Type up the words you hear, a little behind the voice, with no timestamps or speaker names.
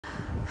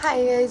Hi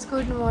guys,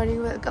 good morning,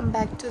 welcome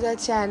back to the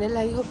channel.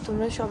 I hope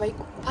তোমরা সবাই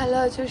খুব ভালো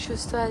আছো,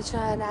 সুস্থ আছো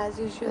অ্যান্ড অ্যাজ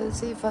ইউজুয়াল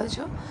সেফ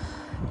আছো।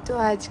 তো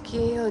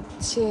আজকে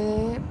হচ্ছে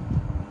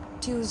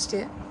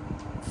টিউসডে,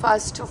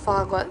 1st of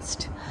August।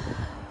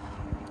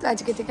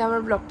 আজকে থেকে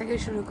আমার ব্লগটাকে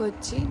শুরু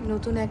করছি,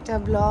 নতুন একটা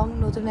ব্লগ,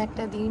 নতুন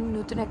একটা দিন,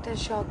 নতুন একটা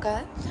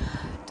সকাল।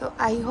 তো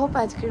আই হোপ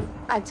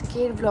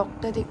আজকের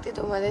ব্লগটা দেখতে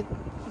তোমাদের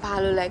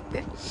ভালো লাগবে।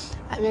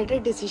 আমি একটা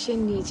ডিসিশন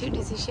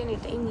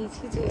এটাই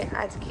নিয়েছি যে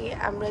আজকে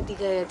আমরা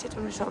দীঘায় যাচ্ছি,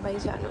 তোমরা সবাই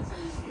জানো।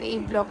 এই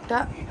ব্লগটা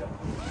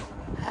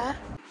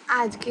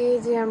আজকে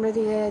যে আমরা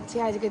দীঘায় যাচ্ছি,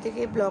 আজকে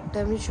থেকে ব্লগটা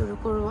আমি শুরু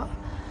করব।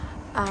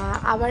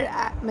 আবার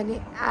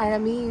আর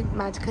আমি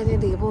মাঝখানে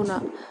দেবো না,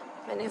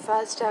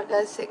 1st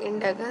August,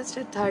 2nd August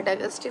আর 3rd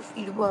August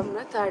ফিরবো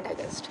আমরা। 3rd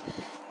August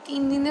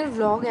 3 দিনের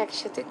ব্লগ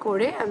একসাথে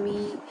করে আমি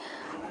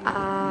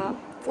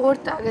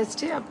 4th August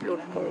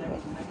আপলোড করব।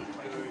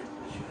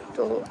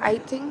 তো আই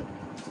থিঙ্ক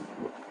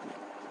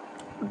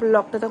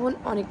ব্লগটা তখন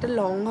অনেকটা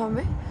লং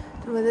হবে,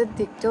 তোমাদের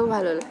দেখতেও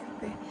ভালো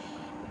লাগবে।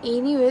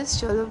 এনিওয়েজ,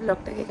 চলো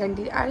ব্লগটাকে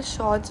কন্টিনিউ। আর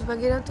শর্টস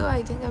বাগেরা তো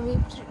আই থিঙ্ক আমি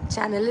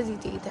চ্যানেলে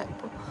দিতেই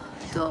থাকবো।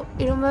 তো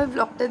এরকমভাবে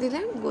ব্লগটা দিলে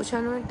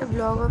গোছানো একটা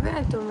ব্লগ হবে,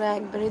 আর তোমরা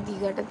একবারে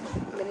দীঘাটা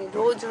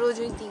রোজ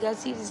ওই দীঘা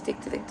সিরিজ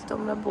দেখতে দেখতে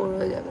তোমরা বোর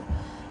হয়ে যাবে।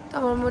 তো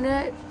আমার মনে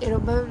হয়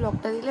এরকমভাবে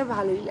ব্লগটা দিলে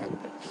ভালোই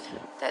লাগবে।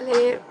 তাহলে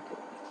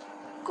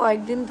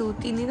কয়েকদিন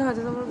 2-3 দিন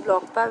হয়তো তোমরা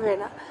ব্লগ পাবে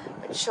না,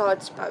 বাট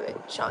শর্টস পাবে।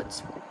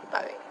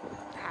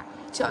 হ্যাঁ,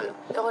 চলো,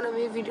 যখন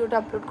আমি ভিডিওটা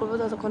আপলোড করবো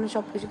ততক্ষণে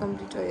সব কিছু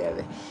কমপ্লিট হয়ে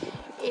যাবে।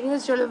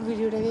 এনিওয়েজ, চলো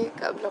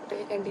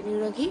ব্লগটাকে কন্টিনিউ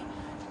রাখি।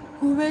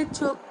 ঘুমের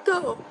চোখ তো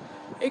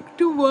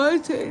একটু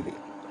ওয়ার্ডস হয়নি,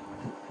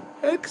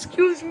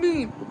 এক্সকিউজ মি,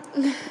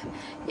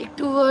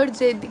 একটু ওয়ার্ডস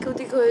এদিক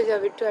ওদিক হয়ে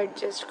যাবে, একটু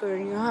অ্যাডজাস্ট করে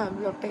নিও। হ্যাঁ,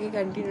 ব্লগটাকে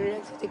কন্টিনিউ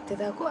রাখছি, দেখতে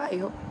থাকো। আই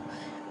হোপ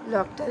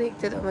ব্লগটা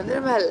দেখতে তোমাদের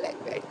ভালো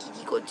লাগবে, আর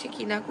কি করছি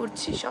কি না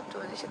করছি সব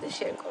তোমাদের সাথে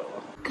শেয়ার করবো।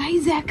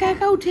 গাইজ একা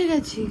একা উঠে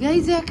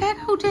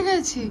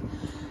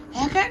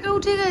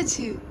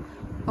গেছে,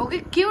 ওকে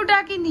কেউ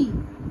ডাকেনি।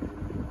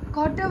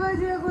 কটা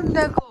বাজে এখন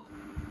দেখো,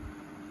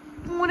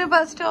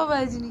 5:45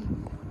 বাজেনি,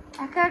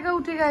 একা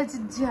উঠে গেছে।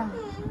 যা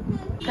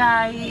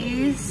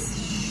গাইজ,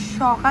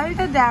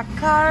 সকালটা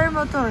দেখার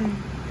মতন।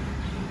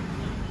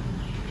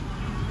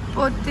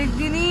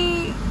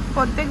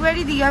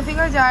 প্রত্যেকবারই দীঘা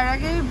ফিঘা যাওয়ার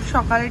আগে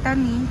সকালটা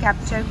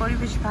ক্যাপচার করি,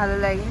 বেশ ভালো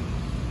লাগে।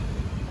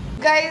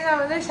 গাইজ,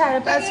 আমাদের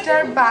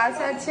 5:30টার বাস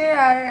আছে,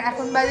 আর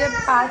এখন বাজে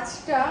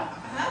 5টা।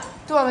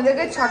 তো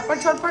আমাদেরকে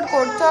ছটপট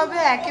করতে হবে,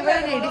 একেবারে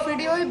রেডি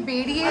ফেডি হয়ে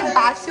বেরিয়ে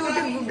বাসে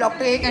উঠে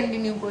ব্লগটাকে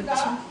কন্টিনিউ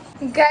করছি।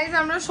 গাইজ,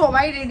 আমরা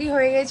সবাই রেডি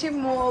হয়ে গেছি,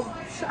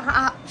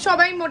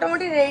 সবাই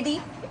মোটামুটি রেডি,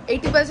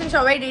 80%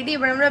 সবাই রেডি।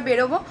 এবার আমরা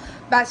বেরোবো,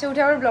 বাসে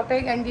উঠে আবার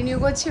ব্লগটাকে কন্টিনিউ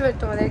করছি। এবার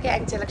তোমাদেরকে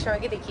এক ঝলক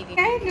সবাইকে দেখিয়ে দিই।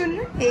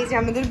 এই যে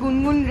আমাদের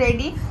গুনগুন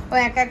রেডি, ও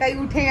একাই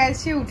উঠে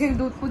গেছে, উঠে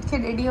দুধ ফুধ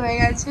খেয়ে রেডি হয়ে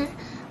গেছে।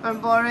 আর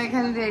বড়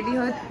এখানে রেডি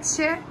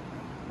হচ্ছে,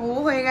 ও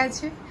হয়ে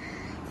গেছে।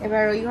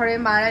 এবার ওই ঘরে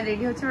মারা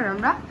রেডি হচ্ছে, এবার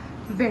আমরা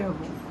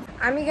বেরোবো।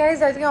 আমি গাইজ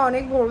আজকে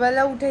অনেক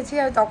ভোরবেলা উঠেছি,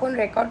 আর তখন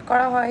রেকর্ড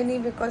করা হয়নি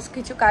বিকজ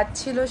কিছু কাজ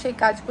ছিল, সেই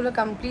কাজগুলো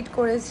কমপ্লিট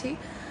করেছি।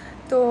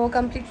 তো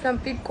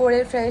কমপ্লিট করে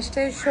ফ্রেশ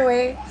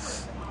হয়ে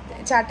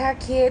চাটা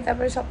খেয়ে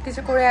তারপরে সব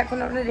কিছু করে এখন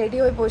আমরা রেডি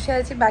হয়ে বসে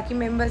আছি। বাকি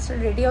মেম্বার্সরা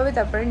রেডি হবে,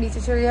 তারপরে নিচে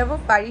চলে যাব,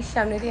 বাড়ির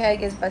সামনে দিয়ে আই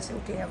গেস বাসে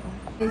উঠে যাবো।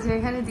 এই যে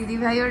এখানে দিদি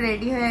ভাইও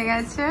রেডি হয়ে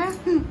গেছে,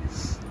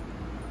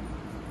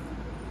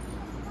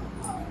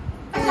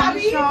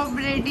 সব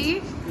রেডি।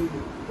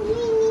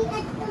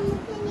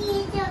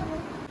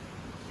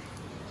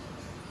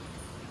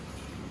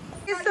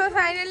 তো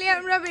ফাইনালি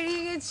আমরা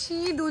বেরিয়ে গেছি,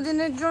 2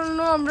 দিনের জন্য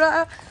আমরা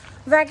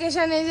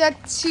ভ্যাকেশনে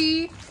যাচ্ছি।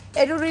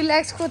 একটু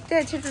রিল্যাক্স করতে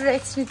আছে, একটু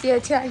রেস্ট নিতে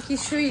আছে, আর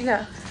কিছুই না।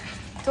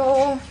 তো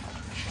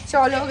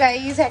চলো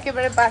গাইজ,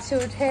 একেবারে বাসে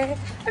উঠে,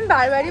 আমি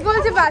বারবারই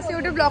বলছি বাসে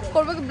উঠে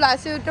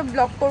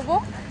ব্লগ করবো,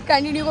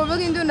 কন্টিনিউ করবো,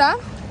 কিন্তু না,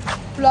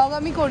 ব্লগ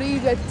আমি করেই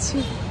যাচ্ছি।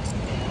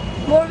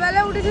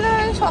 ভোরবেলা উঠেছিলাম,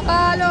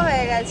 সকালও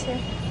হয়ে গেছে।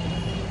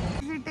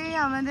 সেটাই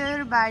আমাদের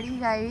বাড়ি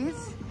গাইজ,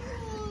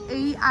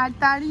 আর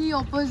তারই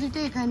অপোজিটে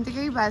এখান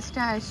থেকেই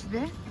বাসটা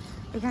আসবে,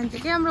 এখান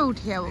থেকে আমরা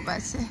উঠে যাবো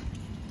বাসে।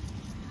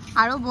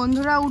 আরও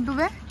বন্ধুরা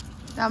উঠবে,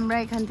 তো আমরা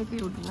এখান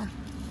থেকেই উঠবো।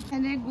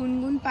 এখানে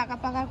গুনগুন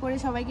পাকা করে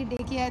সবাইকে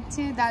ডেকে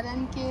যাচ্ছে,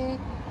 দাদানকে,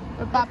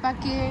 ওর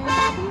পাপাকে।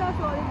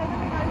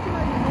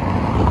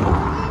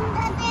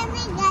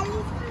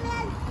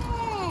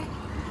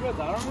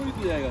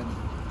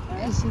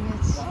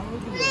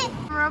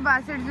 আমরা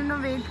বাসের জন্য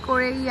ওয়েট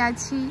করেই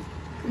আছি,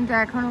 কিন্তু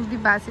এখন অবধি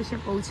বাস এসে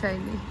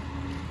পৌঁছায়নি।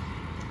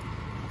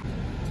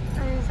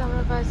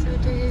 আমরা বাসে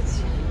উঠে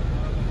গেছি।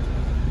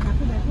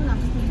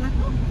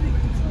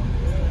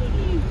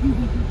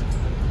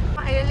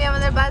 ফাইনালি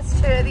আমাদের বাস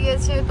ছেড়ে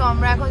দিয়েছে, তো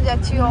আমরা এখন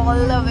যাচ্ছি all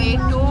the way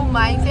to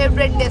my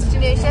favourite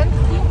destination.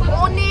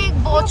 অনেক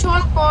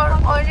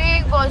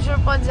বছর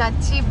পর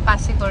যাচ্ছি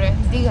বাসে করে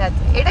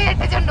দীঘাতে। এটাই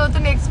একটা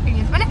নতুন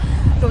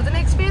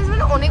এক্সপিরিয়েন্স,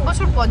 অনেক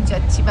বছর পর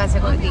যাচ্ছি বাসে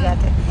করে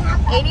দীঘাতে।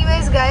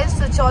 এনিওয়েজ গাইজ,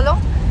 তো চলো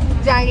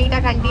জার্নিটা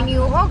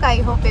কন্টিনিউ হোক। আই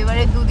হোপ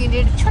এবারে 2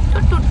 দিনের ছোট্ট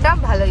ট্যুরটা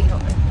ভালোই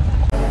হবে।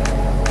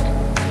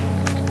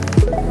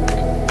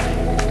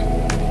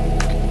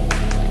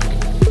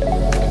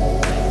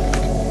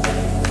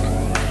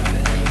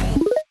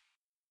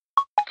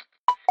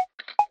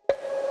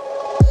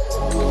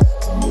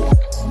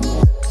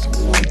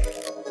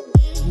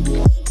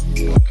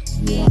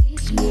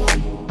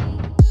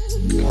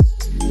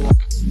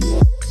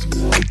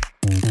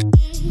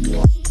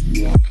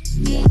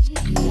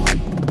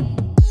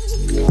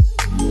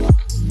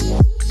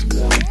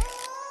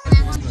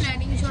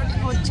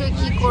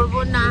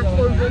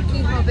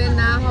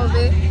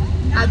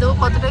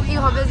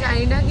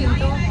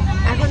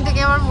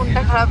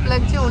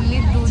 অনলি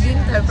 2 দিন,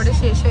 তারপরে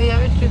শেষ হয়ে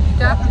যাবে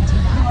ট্রিপটা।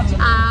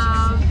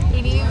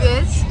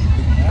 এনিওয়েজ,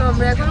 তো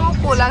আমরা এখনো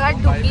কোলাঘাট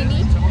ঢুকিনি,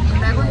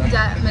 আমরা এখন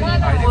মানে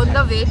on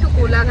the way to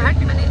Kolaghat,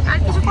 মানে আর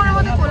কিছুক্ষণের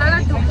মধ্যে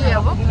কোলাঘাট ঢুকে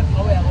যাবো।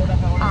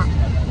 হ্যাঁ,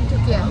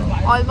 ঢুকে যাবো,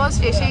 অলমোস্ট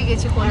এসেই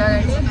গেছি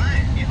কোলাঘাটে।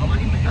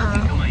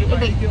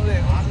 এটাই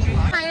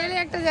ফাইনালি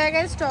একটা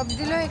জায়গায় স্টপ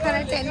দিল, এখানে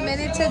 10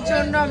 মিনিটসের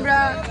জন্য আমরা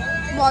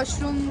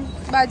ওয়াশরুম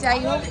বা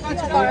যাই হোক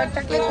কিছু করার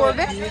থাকলে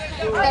করবে,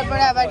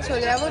 তারপরে আবার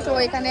চলে যাবো। তো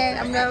এখানে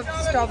আমরা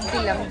স্টপ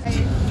দিলাম।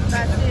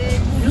 বাসে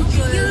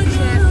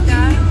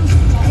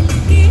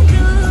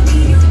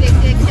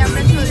দেখতে দেখতে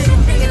আমরা চলে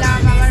গেলাম,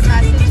 আবার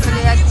বাসে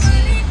চলে যাচ্ছি।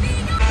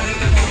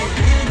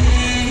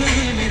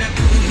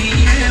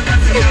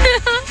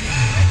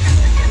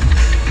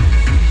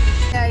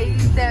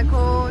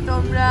 দেখো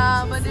তোমরা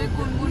আমাদের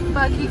গুনগুন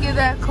পাখিকে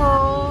দেখো,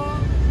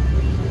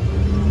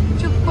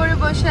 চুপ করে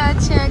বসে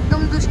আছে,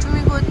 একদম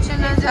দুষ্টুমি করছে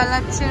না,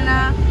 জ্বালাচ্ছে না।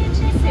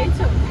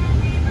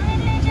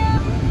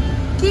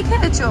 কি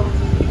খেয়েছো?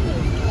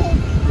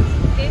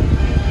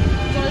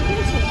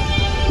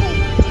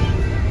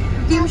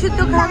 ডিম সিদ্ধ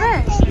খাবে?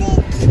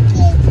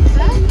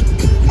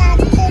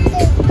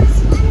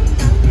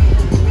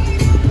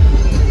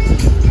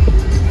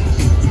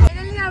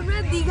 আমরা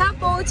দীঘা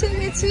পৌঁছে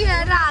গেছি,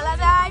 একটা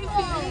আলাদাই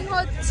ফিলিং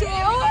হচ্ছে।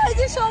 ওই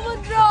যে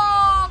সমুদ্র,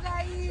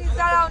 গাইস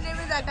দাঁড়াও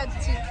নেমে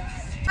দেখাচ্ছি।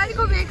 আমি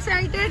খুব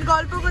এক্সাইটেড,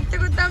 গল্প করতে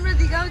করতে আমরা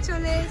দীঘাও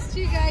চলে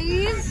এসেছি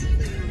গাইস।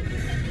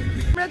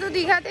 আমরা তো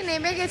দীঘাতে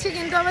নেমে গেছি,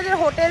 কিন্তু আমাদের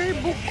হোটেল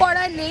বুক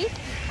করা নেই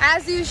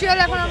অ্যাজ ইউজুয়াল।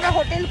 এখন আমরা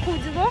হোটেল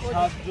খুঁজবো।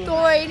 তো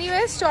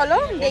এনিওয়েজ চলো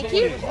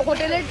দেখি,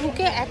 হোটেলে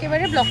ঢুকে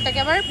একেবারে ব্লগটাকে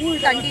আবার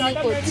কন্টিনিউ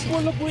করছি।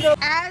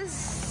 অ্যাজ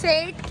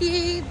সেট কি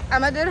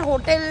আমাদের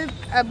হোটেল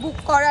বুক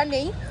করা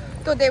নেই,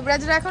 তো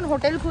দেবরাজরা এখন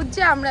হোটেল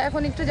খুঁজছে। আমরা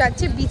এখন একটু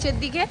যাচ্ছি বিচের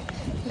দিকে,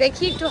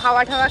 দেখি একটু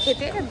হাওয়া ঠাওয়া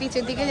খেতে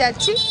বিচের দিকে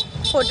যাচ্ছি।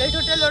 হোটেল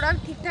টোটেল ওরা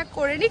ঠিকঠাক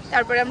করে নিক,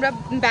 তারপরে আমরা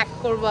ব্যাক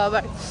করবো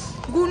আবার।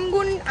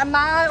 গুনগুন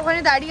মা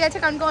ওখানে দাঁড়িয়ে আছে,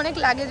 কারণ অনেক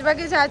লাগেজ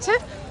বাগেজ আছে,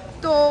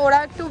 তো ওরা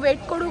একটু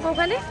ওয়েট করুক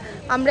ওখানে,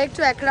 আমরা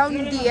একটু এক রাউন্ড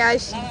দিয়ে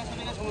আসি।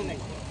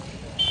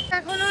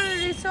 এখনো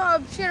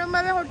রিসর্ট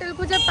সেরকমভাবে হোটেল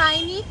খুঁজে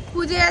পাইনি,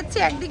 খুঁজে যাচ্ছি।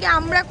 একদিকে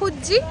আমরা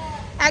খুঁজছি,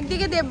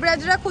 একদিকে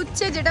দেবরাজরা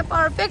খুঁজছে, যেটা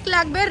পারফেক্ট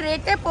লাগবে,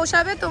 রেটে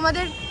পোষাবে,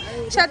 তোমাদের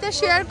সাথে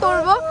শেয়ার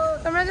করব।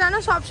 তোমরা জানো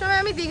সবসময়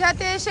আমি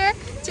দীঘাতে এসে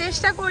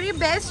চেষ্টা করি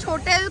বেস্ট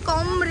হোটেল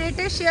কম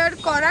রেটে শেয়ার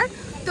করার,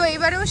 তো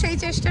এবারেও সেই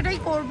চেষ্টাটাই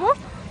করব।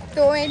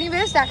 তো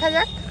এনিওয়েজ দেখা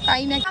যাক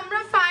পাই না।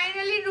 আমরা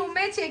ফাইনালি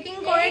রুমে চেকিং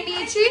করে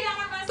নিয়েছি।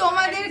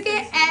 তোমাদেরকে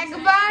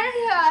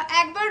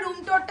একবার রুম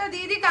টোরটা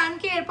দিয়ে দিই, কারণ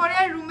কি এরপরে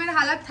আর রুমের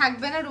হালাত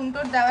থাকবে না রুম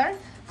টোর দেওয়ার,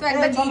 তো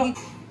একবার দিয়ে দিই।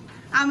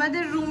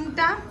 আমাদের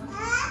রুমটা,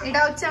 এটা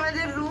হচ্ছে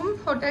আমাদের রুম।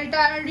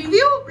 হোটেলটা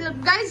রিভিউ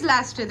গাইজ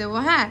লাস্টে দেবো।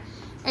 হ্যাঁ,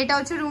 এটা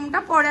হচ্ছে রুমটা,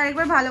 পরে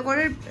আরেকবার ভালো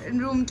করে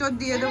রুম টোর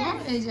দিয়ে দেবো।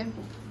 এই যে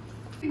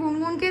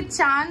গুনগুনকে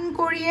চান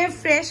করিয়ে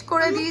ফ্রেশ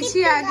করে দিয়েছি,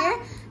 আগে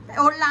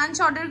ওর লাঞ্চ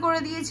অর্ডার করে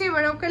দিয়েছি,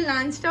 এবার ওকে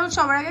লাঞ্চটাও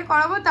সবার আগে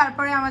করাবো,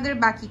 তারপরে আমাদের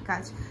বাকি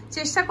কাজ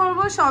চেষ্টা করব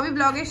সবই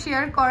ব্লগে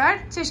শেয়ার করার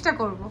চেষ্টা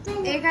করব।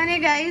 এখানে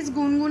গাইজ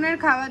গুনগুনের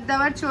খাবার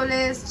দাবার চলে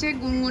এসছে।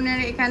 গুনগুনের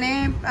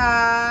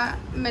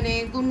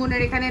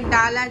এখানে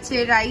ডাল আছে,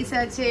 রাইস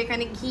আছে,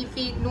 এখানে ঘি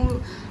ফি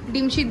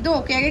ডিম সিদ্ধ।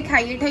 ওকে আগে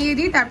খাইয়ে ঠাইয়ে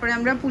দিই, তারপরে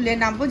আমরা পুলে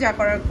নামবো, যা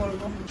করার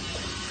করবো।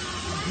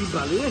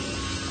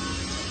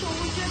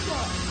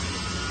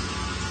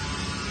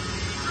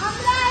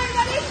 আমরা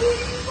এবারে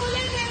সুইমিং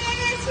পুলে নেমে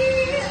গেছি,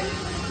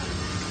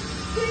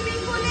 সুইমিং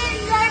পুলে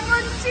এনজয়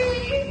করছি।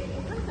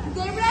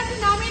 দেবরাজ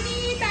নামেনি,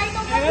 তাই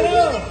তোমরা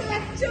দেখতে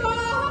পাচ্ছ।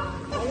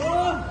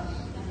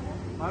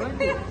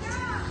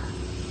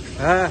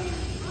 হ্যাঁ,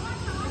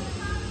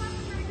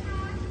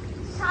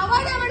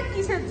 সাবান আবার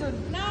কিসের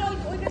জন্য?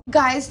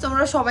 গাইস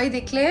তোমরা সবাই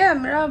দেখলে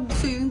আমরা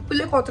সুইমিং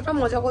পুলে কতটা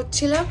মজা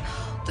করছিলাম,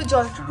 তো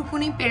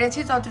যতটুকুনি পেরেছি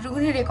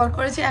ততটুকুনি রেকর্ড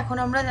করেছি। এখন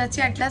আমরা যাচ্ছি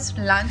অ্যাট লাস্ট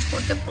লাঞ্চ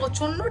করতে।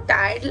 প্রচণ্ড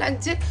টায়ার্ড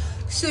লাগছে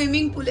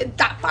সুইমিং পুলে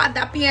দাপা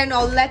দাপি অ্যান্ড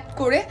অল দ্যাট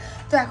করে।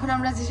 তো এখন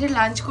আমরা যাচ্ছি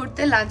লাঞ্চ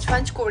করতে, লাঞ্চ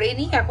ফাঞ্চ করে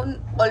নিই। এখন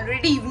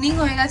অলরেডি ইভিনিং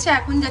হয়ে গেছে,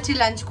 এখন যাচ্ছি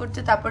লাঞ্চ করতে,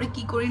 তারপরে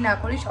কি করি না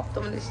করি সব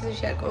তোমাদের সাথে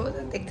শেয়ার করবো,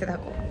 দেখতে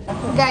থাকো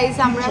গাইস।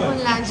 আমরা এখন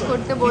লাঞ্চ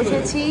করতে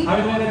বসেছি,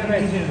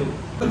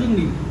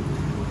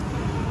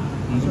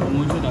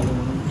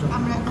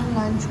 আমরা এখন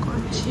লাঞ্চ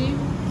করছি।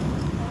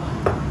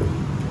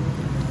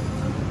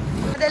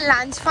 আমাদের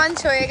লাঞ্চ ফাঞ্চ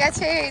হয়ে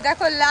গেছে, এই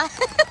দেখো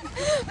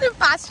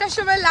 5টার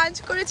সময় লাঞ্চ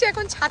করেছি,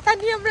 এখন ছাতা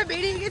নিয়ে আমরা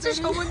বেরিয়ে গেছি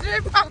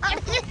সমুদ্রের পাড়ে।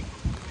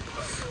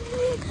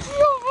 কি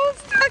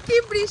অবস্থা, কি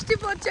বৃষ্টি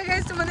পড়ছে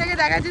গাইস, তোমাদেরকে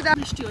দেখাচ্ছি।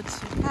 বৃষ্টি হচ্ছে,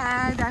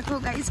 হ্যাঁ দেখো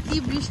গাইস কি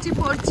বৃষ্টি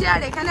পড়ছে,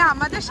 আর এখানে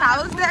আমাদের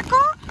সাহস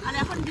দেখো। আর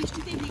এখন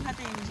বৃষ্টিতেই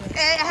দীঘাতে এনজয়।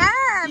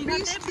 হ্যাঁ,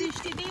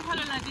 বৃষ্টিতেই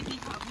ভালো লাগে,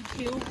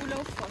 ঢেউগুলো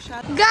ফসা।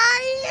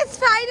 গাইস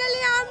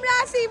ফাইনালি আমরা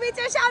সি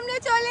বিচের সামনে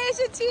চলে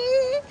এসেছি,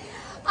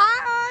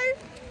 আর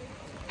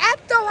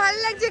এত ভালো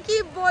লাগছে কি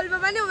বলবো।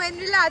 মানে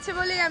ওয়েন্ড্রিলা আছে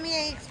বলেই আমি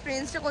এই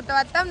এক্সপিরিয়েন্সটা করতে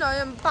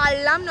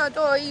পারলাম,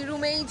 নয়তো ওই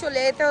রুমেই চলে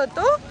যেতে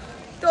হতো।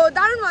 তো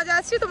দারুণ মজা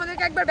আসছে,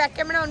 তোমাদেরকে একবার ব্যাক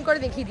ক্যামেরা অন করে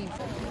দেখিয়ে দিই।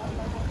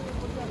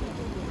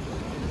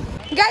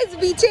 গাইস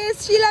বিচে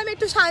এসেছিলাম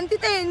একটু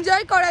শান্তিতে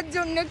এনজয় করার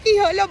জন্য, কি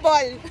হলো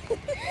বল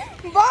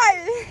বল।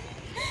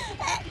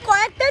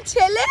 কয়েকটা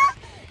ছেলে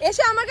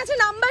এসে আমার কাছে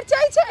নাম্বার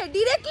চাইছে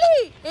ডিরেক্টলি,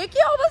 এ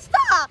কি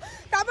অবস্থা?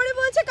 তারপরে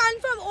বলছে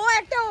কনফার্ম, ও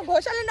একটা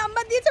ঘোষালের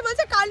নাম্বার দিয়েছে,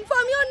 বলছে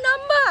কনফার্ম ইওর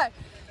নাম্বার।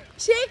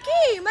 সে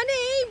কি মানে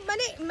এই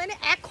মানে মানে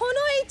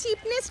এখনো এই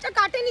চিপনেসটা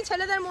কাটেনি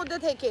ছেলেদের মধ্যে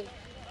থেকে,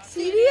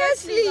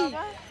 সিরিয়াসলি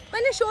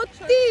মানে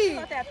সত্যি।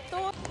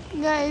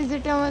 গাইস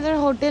এটা আমাদের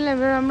হোটেল,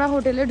 এবার আমরা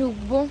হোটেলে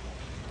ঢুকবো।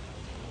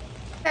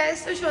 গাইস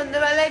তো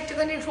সন্ধ্যাবেলা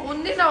একটুখানি,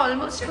 সন্ধ্যে না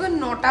অলমোস্ট এখন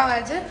 9টা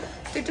বাজে,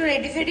 তো একটু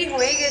রেডি ফেডি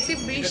হয়ে গেছি।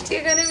 বৃষ্টি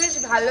এখানে বেশ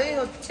ভালোই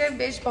হচ্ছে,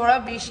 বেশ ভরা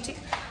বৃষ্টি।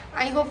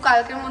 আই হোপ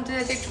কালকের মধ্যে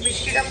যাতে একটু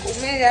বৃষ্টিটা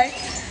কমে যায়,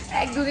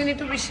 1-2 দিন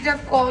একটু বৃষ্টিটা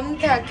কম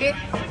থাকে।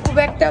 খুব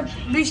একটা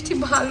বৃষ্টি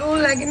ভালোও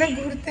লাগে না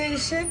ঘুরতে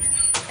এসে।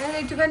 এখন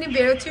একটুখানি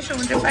বেরোচ্ছি,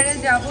 সমুদ্রের পাড়ে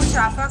যাবো,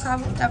 চা ফা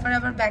খাবো, তারপরে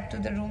আবার ব্যাক টু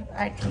দ্য রুম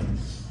আর কি।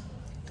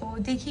 তো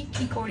দেখি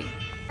কি করি।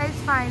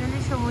 ফাইনালি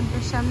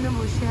সমুদ্রের সামনে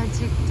বসে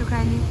আছি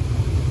একটুখানি।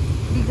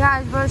 দীঘা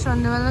আসবো,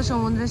 সন্ধ্যেবেলা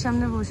সমুদ্রের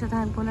সামনে বসে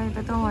থাকবো না,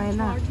 এটা তো হয়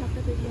না।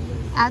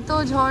 এত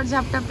ঝড়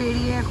ঝাপটা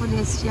পেরিয়ে এখন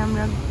এসছি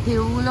আমরা,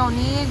 ঢেউগুলো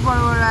অনেক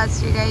বড় বড়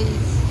আসছে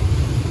গাইস।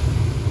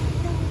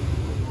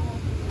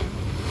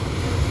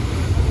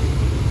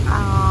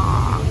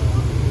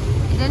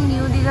 এটা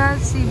new Digha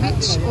sea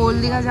beach, old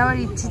Digha যাওয়ার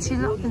ইচ্ছে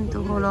ছিল কিন্তু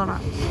হলো না।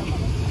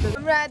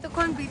 আমরা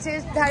এতক্ষণ বিচের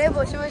ধারে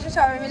বসে বসে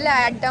সবাই মিলে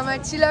আড্ডা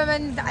মারছিলাম,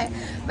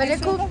 মানে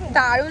খুব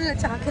দারুণ,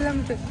 চা খেলাম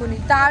তো এক্ষুনি,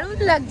 দারুণ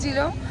লাগছিল।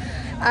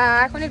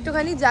 এখন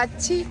একটুখানি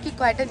যাচ্ছি, কি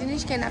কয়েকটা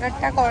জিনিস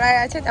কেনাকাটা করার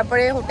আছে,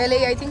 তারপরে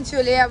হোটেলেই আই থিঙ্ক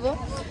চলে যাবো।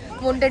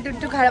 মনটা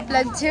একটু খারাপ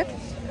লাগছে,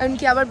 কারণ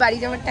কি আবার বাড়ি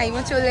যাওয়ার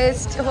টাইমও চলে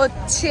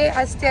হচ্ছে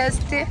আস্তে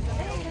আস্তে।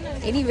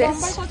 এনিওয়েজ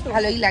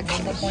ভালোই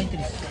লাগছে।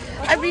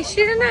 আর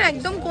বৃষ্টিটা না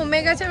একদম কমে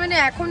গেছে, মানে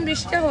এখন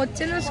বৃষ্টিটা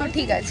হচ্ছে না, সো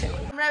ঠিক আছে।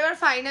 আমরা এবার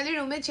ফাইনালি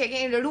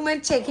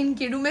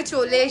রুমে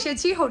চলে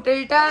এসেছি।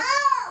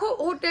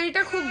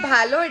 হোটেলটা খুব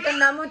ভালো, এটার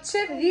নাম হচ্ছে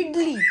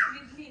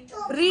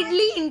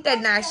রিডলি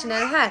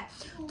ইন্টারন্যাশনাল। হ্যাঁ,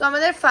 তো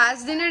আমাদের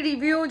ফার্স্ট দিনের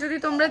রিভিউ যদি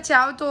তোমরা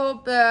চাও তো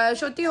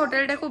সত্যি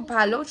হোটেলটা খুব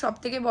ভালো। সব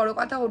থেকে বড়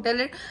কথা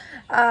হোটেলের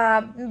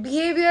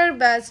বিহেভিয়ার,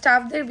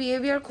 স্টাফদের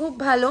বিহেভিয়ার খুব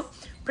ভালো,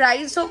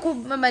 প্রাইসও খুব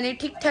মানে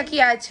ঠিকঠাকই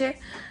আছে।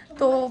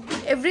 তো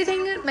এভরিথিং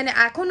মানে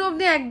এখনো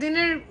অবধি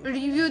একদিনের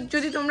রিভিউ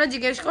যদি তোমরা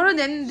জিজ্ঞেস করো,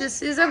 দেন this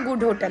is a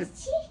good hotel.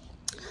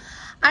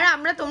 আর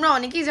তোমরা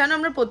অনেকেই জানো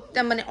আমরা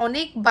মানে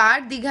অনেকবার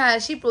দীঘা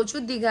আসি,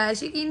 প্রচুর দীঘা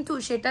আসি, কিন্তু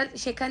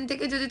সেখান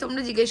থেকে যদি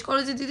তোমরা জিজ্ঞেস করো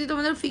যে দিদি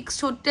তোমাদের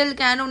ফিক্সড হোটেল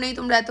কেন নেই,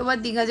 তোমরা এতবার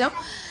দীঘা যাও,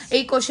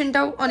 এই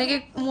কোশ্চেনটাও অনেকে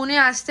মনে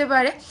আসতে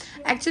পারে।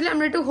 অ্যাকচুয়ালি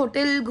আমরা একটু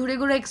হোটেল ঘুরে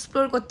ঘুরে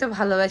এক্সপ্লোর করতে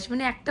ভালোবাসি,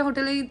 মানে একটা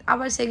হোটেলেই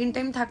আবার সেকেন্ড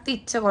টাইম থাকতে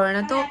ইচ্ছা করে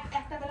না। তো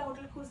একটা বেলা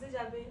হোটেল খুঁজতে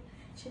যাবে,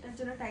 সেটার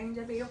জন্য টাইম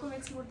যাবে, এরকম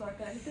এক্সপ্লোর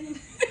দরকার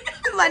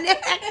মানে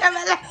একটা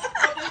বেলা।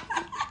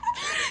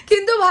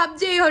 কিন্তু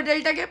ভাবছি এই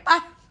হোটেলটাকে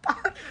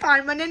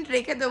পার্মানেন্ট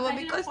রেখে দেবো,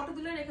 বিকজ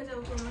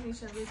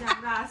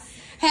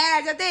হ্যাঁ,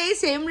 যাতে এই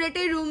সেম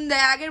রেটে রুম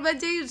দেয়। আগের বার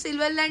যেই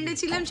সিলভার ল্যান্ডে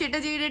ছিলাম সেটা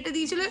যেই রেটে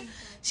দিয়েছিল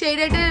সেই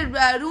রেটে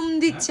রুম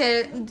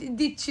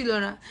দিচ্ছিল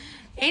না।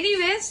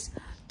 এনিওয়েজ,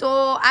 তো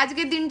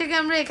আজকের দিনটাকে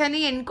আমরা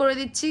এখানেই এন্ড করে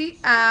দিচ্ছি।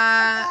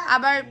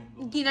 আবার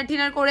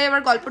ডিনার করে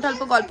এবার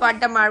গল্প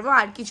আড্ডা মারবো,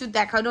 আর কিছু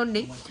দেখানোর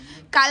নেই।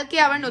 কালকে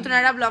আবার নতুন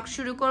একটা ব্লগ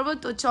শুরু করবো।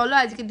 তো চলো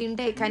আজকের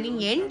দিনটা এখানেই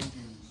এন্ড।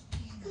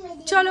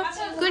 চলো,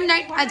 গুড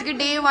নাইট। আজকে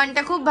ডে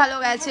 1টা খুব ভালো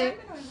গেছে।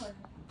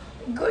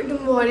 Good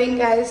morning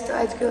guys. তো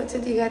আজকে হচ্ছে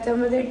দীঘাতে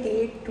আমাদের ডে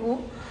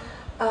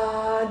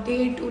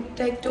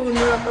 2টা একটু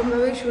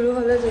অন্যরকমভাবে শুরু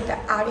হলো, যেটা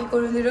আগে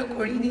কোনোদিনও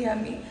করিনি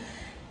আমি।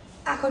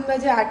 এখন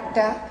বাজে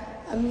 8টা।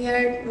 আমি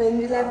আর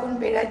মেন্দিলা এখন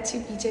বেরাচ্ছি,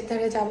 বিচের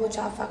ধারে যাবো,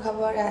 চা ফা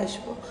খাবো আর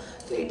আসবো।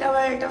 তো এটা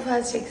আমার একটা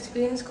ফার্স্ট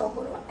এক্সপিরিয়েন্স,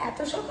 কখনো এত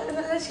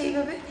সকালবেলা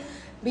সেইভাবে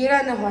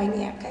বেরানো হয়নি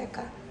একা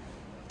একা।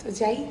 তো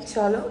যাই,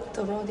 চলো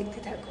তোমরাও দেখতে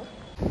থাকো।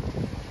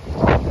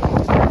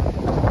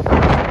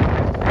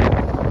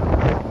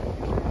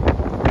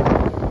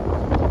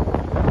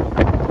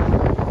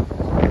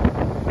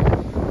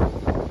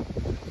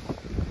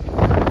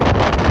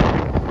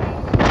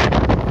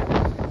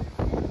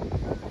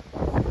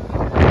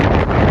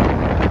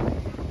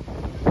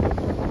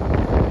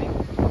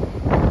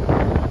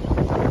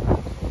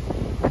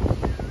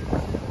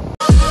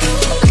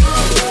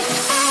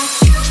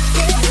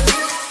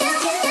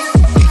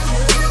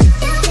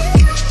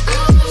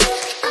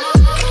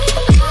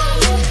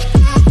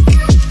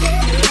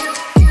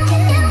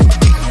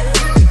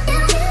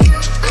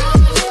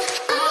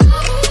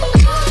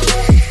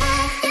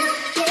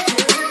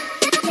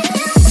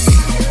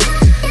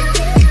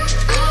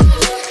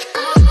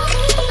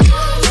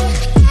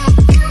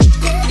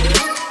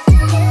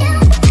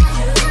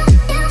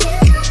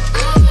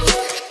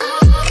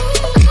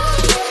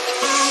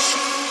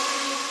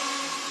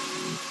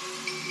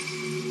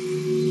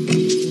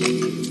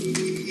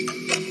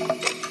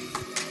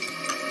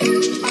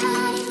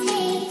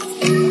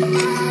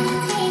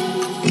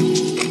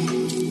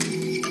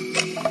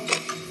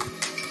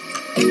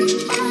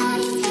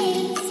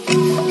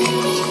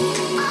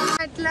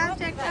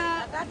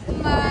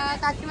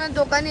 কাকিমার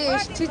দোকানে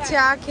এসছি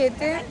চা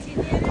খেতে।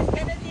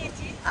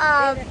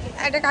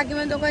 একটা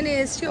কাকিমার দোকানে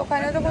এসছি,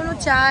 ওখানে তো কোনো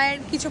চায়ের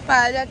কিছু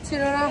পাওয়া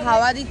যাচ্ছিল না,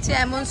 হাওয়া দিচ্ছে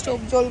এমন, স্টোভ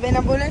জ্বলবে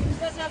না বলে।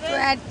 তো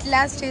অ্যাট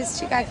লাস্ট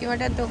এসছি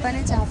কাকিমাটার দোকানে,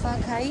 চা ফা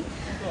খাই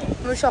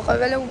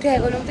সকালবেলা উঠে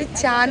এখন অব্দি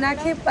চা না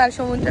খেয়ে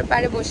সমুদ্রের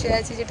পাড়ে বসে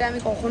আছি, যেটা আমি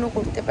কখনো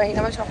করতে পারি না।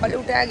 আমার সকালে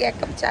উঠে আগে 1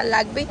 কাপ চা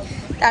লাগবেই,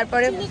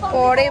 তারপরে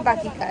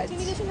বাকি কাজ।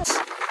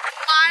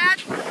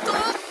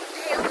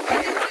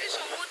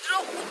 সমুদ্র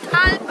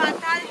উথাল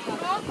পাতাল,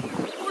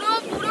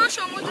 পুরো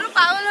সমুদ্র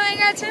পাগল হয়ে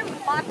গেছে,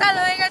 মাতাল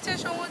হয়ে গেছে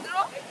সমুদ্র।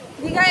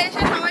 দীঘায়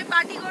এসে সবাই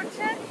পার্টি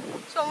করছে,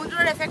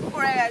 সমুদ্রের এফেক্ট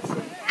পড়ে গেছে,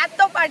 এত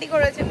পার্টি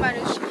করেছে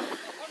মানুষ।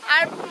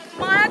 আর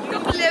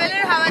মারাত্মক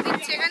লেভেলের হাওয়া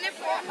দিচ্ছে, এখানে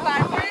ফোন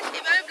বার করে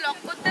সেভাবে ব্লক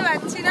করতে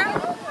পারছি না।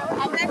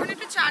 আমরা এখন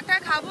একটু চাটা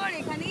খাবো আর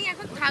এখানেই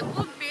এখন থাকবো।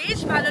 বেশ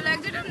ভালো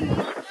লাগছে, এটা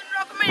নতুন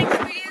রকমের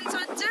এক্সপিরিয়েন্স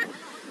হচ্ছে।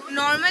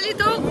 নর্মালি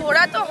তো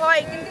ঘোরা তো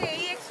হয়, কিন্তু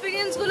এই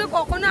এক্সপিরিয়েন্সগুলো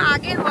কখনো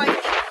আগে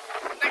হয়নি,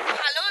 বাট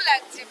ভালোও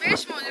লাগছে,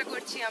 বেশ মজা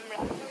করছি আমরা।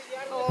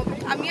 তো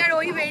আমি আর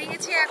ওই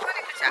বেরিয়েছি, এখন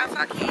একটু চা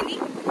ফা খেয়ে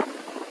নিই।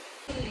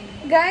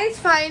 গাইজ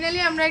ফাইনালি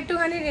আমরা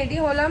একটুখানি রেডি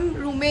হলাম,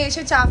 রুমে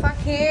এসে চা ফা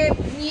খেয়ে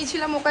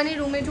নিয়েছিলাম ওখানে,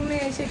 রুমে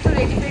এসে একটু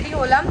রেডি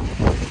হলাম।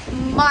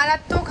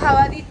 মারাত্মক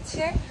খাওয়া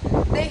দিচ্ছে,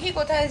 দেখি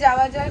কোথায়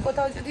যাওয়া যায়।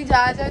 কোথাও যদি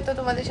যাওয়া যায় তো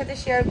তোমাদের সাথে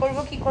শেয়ার করব,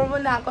 কি করব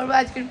না করব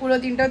আজকের পুরো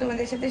দিনটাও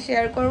তোমাদের সাথে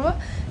শেয়ার করব।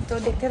 তো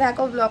দেখতে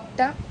থাকো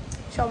ব্লগটা।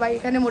 সবাই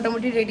এখানে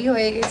মোটামুটি রেডি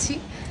হয়ে গেছি,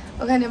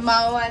 ওখানে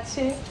মাও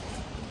আছে,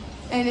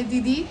 এনে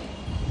দিদি,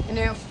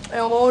 মানে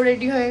ও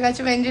রেডি হয়ে গেছে।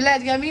 ভেন্ড্রিলা,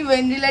 আজকে আমি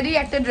ভেন্ড্রিলারই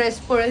একটা ড্রেস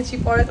পরেছি,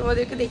 পরে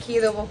তোমাদেরকে দেখিয়ে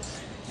দেবো।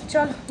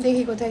 চলো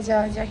দেখি কোথায়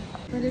যাওয়া যায়।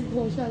 আমাদের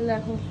ঘোষাল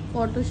দেখো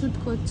ফটোশুট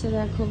করছে,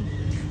 দেখো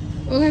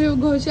ওখানে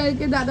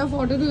ঘোষালকে দাদা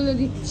ফটো তুলে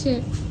দিচ্ছে।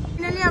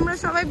 ফাইনালি আমরা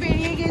সবাই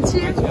বেরিয়ে গেছি,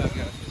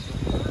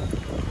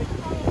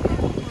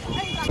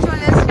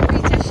 চলে এসেছি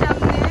বিচের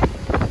সামনে।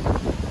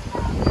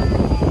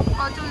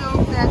 কত লোক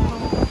দেখো,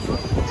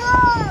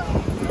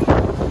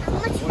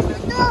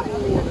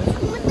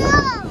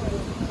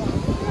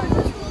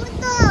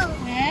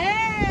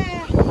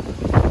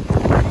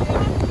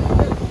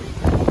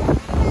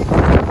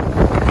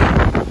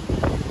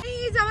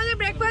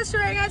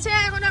 হয়ে গেছে।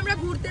 এখন আমরা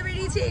ঘুরতে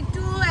বেরিয়েছি,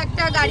 একটু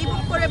একটা গাড়ি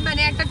বুক করে,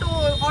 মানে একটা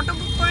অটো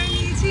বুক করে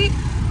নিয়েছি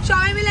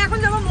সবাই মিলে। এখন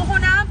যাবো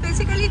মোহনা।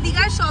 বেসিক্যালি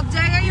দীঘার সব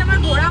জায়গায় আমার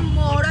ঘোরা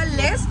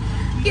মোরাললেস,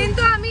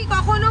 কিন্তু আমি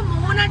কখনো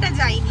মোহনাটা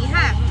যাইনি।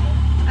 হ্যাঁ,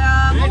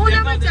 মোহনা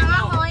আমার যাওয়া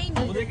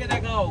হয়নি,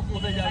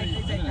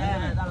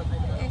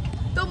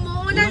 তো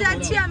মোহনা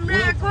যাচ্ছি আমরা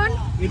এখন,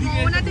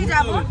 মোহনাতে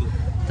যাব।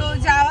 তো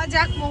যাওয়া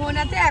যাক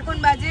মোহনাতে। এখন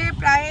বাজে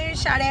প্রায়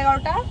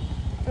 11:30।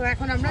 তো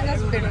এখন আমরা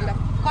জাস্ট বেরোলাম,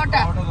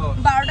 কটা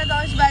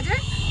 12:10 বাজে।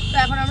 তো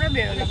এখন আমরা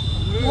বেরোলাম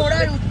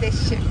ঘোরার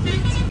উদ্দেশ্যে।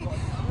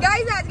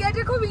 গাইজ আজকে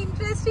একটা খুব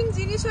ইন্টারেস্টিং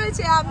জিনিস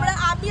হয়েছে।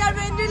 আমি আর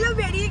ভেন্ড্রিলা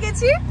বেরিয়ে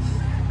গেছি,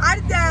 আর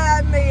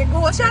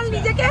ঘোষাল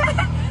নিজেকে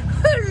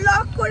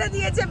লক করে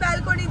দিয়েছে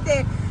ব্যালকনিতে।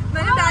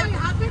 মানে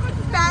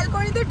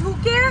ব্যালকনিতে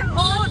ঢুকে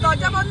ও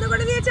দরজা বন্ধ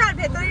করে দিয়েছে, আর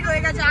ভেতরেই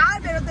রয়ে গেছে, আর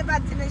বেরোতে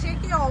পারছে না। সে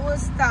কি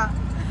অবস্থা,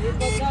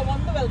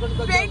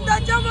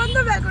 দরজা বন্ধ,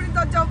 ব্যালকনির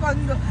দরজাও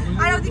বন্ধ।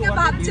 আর ওদিকে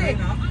ভাবছে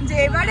যে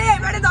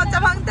এবারে দরজা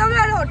ভাঙতে হবে,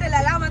 আর হোটেল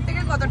আলা আমার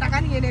থেকে কত টাকা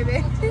নিয়ে নেবে।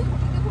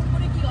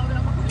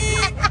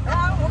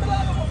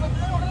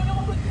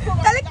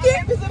 তাহলে কি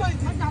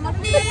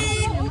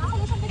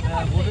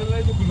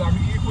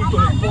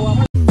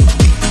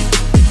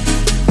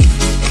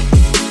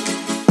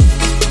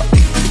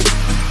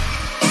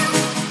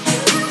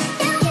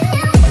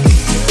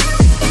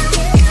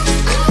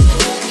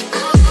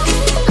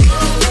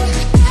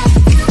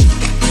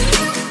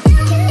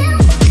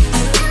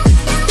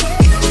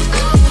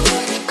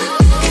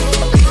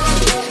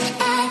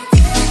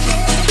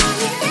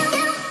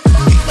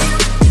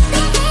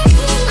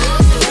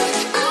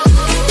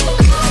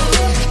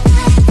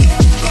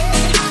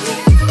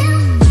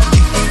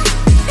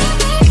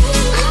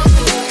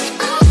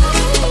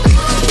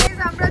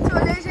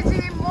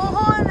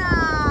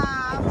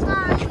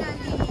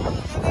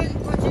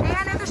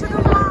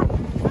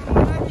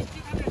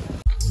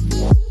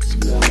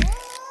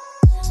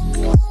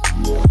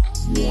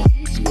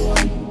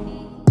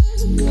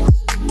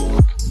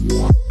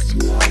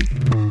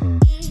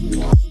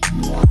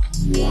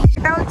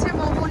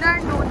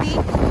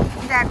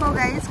দেখো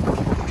গাইস,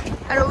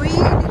 আর ওই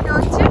দিকে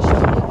হচ্ছে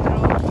সমুদ্র।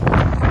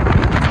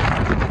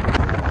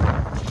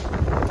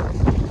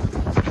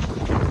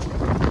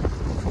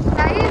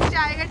 গাইস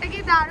জায়গাটা কি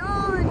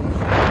দারুণ,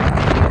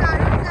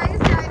 দারুণ গাইস,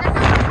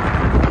 জায়গাটা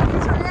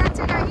চলে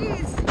যাচ্ছে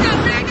গাইস।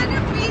 আমরা এখানে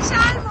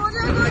বিশাল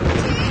মজা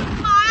করছি,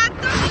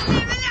 মারাত্মক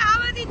লেভেলে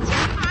হাওয়া দিচ্ছে,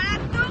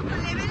 মারাত্মক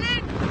লেভেলে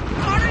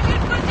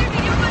ফটোশুট করছি,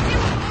 ভিডিও করছি।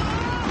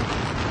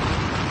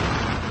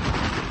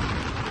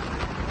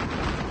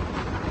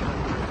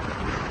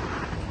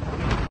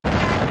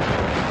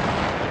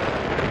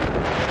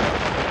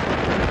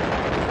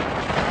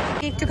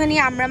 একটুখানি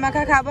আমড়া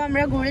মাখা খাবো,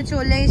 আমরা ঘুরে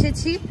চলে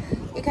এসেছি।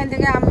 এখান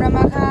থেকে আমড়া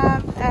মাখা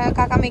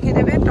কাকা মেখে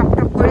দেবে, টক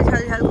টক করে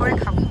ঝাল ঝাল করে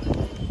খাবো।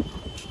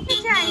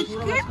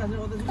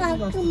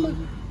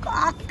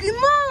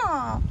 কাকিমা,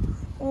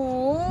 ও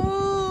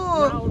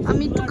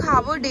আমি একটু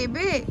খাবো,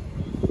 দেবে?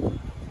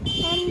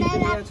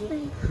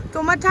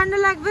 তোমার ঠান্ডা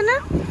লাগবে না?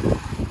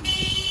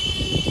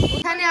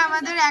 এখানে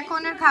আমাদের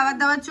এখনের খাবার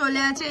দাবার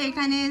চলে আছে।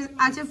 এখানে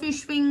আছে ফিশ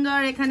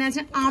ফিঙ্গার, এখানে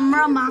আছে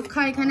আমড়া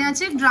মাখা, এখানে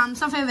আছে ড্রামস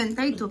অফ হেভেন,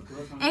 তাই তো?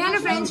 এখানে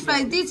French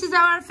fries, this is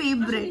our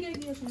favourite.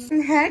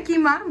 হ্যাঁ কি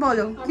মা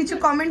বলো, কিছু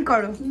কমেন্ট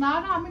করো। না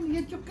না, আমি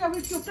নিজের চোখে আমি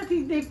চোখটা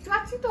ঠিক দেখতে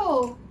পাচ্ছি তো।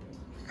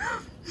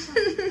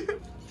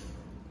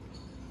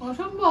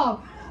 অসম্ভব।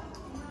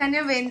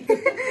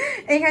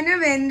 এখানে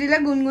বেন্দ্রিলা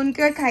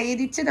গুনগুনকে খাইয়ে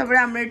দিচ্ছে, তারপরে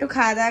আমরা একটু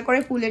খাওয়া দাওয়া করে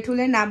পুলে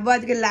ঠুলে নামবো।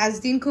 আজকে লাস্ট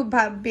দিন, খুব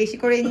বেশি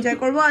করে এনজয়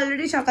করবো।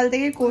 অলরেডি সকাল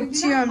থেকে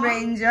করছি আমরা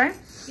এনজয়।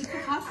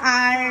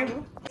 আর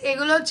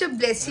এগুলো হচ্ছে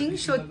ব্লেসিং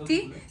সত্যি।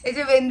 এই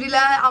যে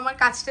বেন্দ্রিলা আমার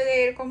কাজটা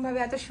এরকম ভাবে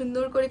এত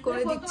সুন্দর করে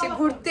করে দিচ্ছে।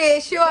 ঘুরতে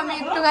এসেও আমি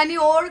একটুখানি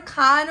ওর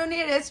খাওয়ানো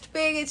নিয়ে রেস্ট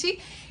পেয়ে গেছি।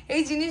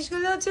 এই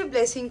জিনিসগুলো হচ্ছে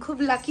ব্লেসিং, খুব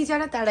লাকি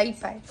যারা তারাই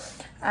পায়।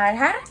 আর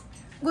হ্যাঁ,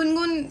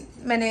 গুনগুন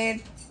মানে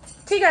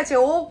ঠিক আছে,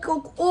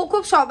 ও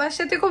খুব সবার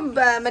সাথে খুব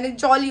মানে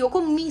জলি, ও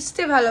খুব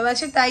মিশতে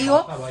ভালোবাসে, তাই ও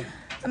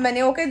মানে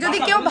ওকে যদি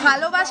কেউ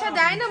ভালোবাসা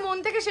দেয় না মন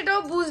থেকে, সেটাও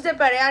বুঝতে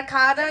পারে। আর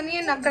খাওয়া দাওয়া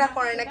নিয়ে নাকড়া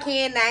করে না,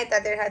 খেয়ে নেয়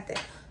তাদের হাতে।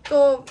 তো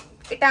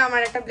এটা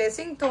আমার একটা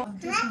ব্লেসিং। তো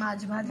মাছ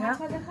ভাজা,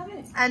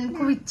 এন্ড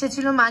খুব ইচ্ছে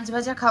ছিল মাছ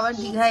ভাজা খাওয়ার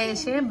দীঘায়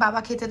এসে, বাবা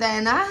খেতে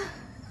দেয় না।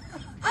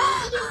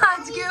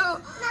 আজকে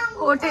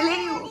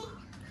হোটেলেই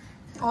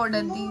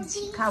অর্ডার দিয়েছি,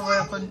 খাবো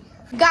এখন।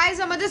 গাইজ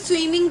আমাদের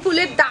সুইমিং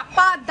পুলে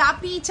দাপা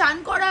দাপি চান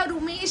করা,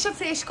 রুমে এসে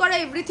ফ্রেশ করা,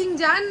 এভরিথিং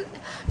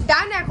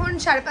ডান। এখন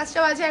 5:30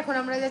 বাজে, এখন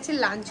আমরা যাচ্ছি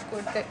লাঞ্চ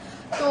করতে।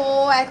 তো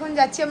এখন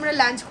যাচ্ছি আমরা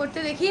লাঞ্চ করতে,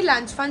 দেখি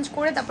লাঞ্চ ফাঞ্চ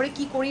করে তারপরে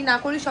কি করি না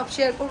করি সব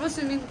শেয়ার করবো।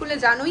 সুইমিং পুলে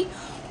জানোই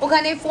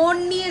ওখানে ফোন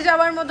নিয়ে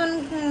যাওয়ার মতন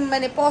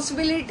মানে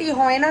পসিবিলিটি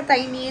হয় না,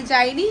 তাই নিয়ে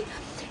যাইনি।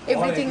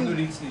 এভরিথিং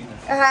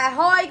হ্যাঁ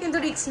হয়, কিন্তু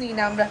রিস্ক নিই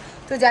না আমরা।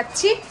 তো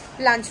যাচ্ছি,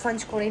 লাঞ্চ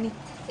ফাঞ্চ করে নিই,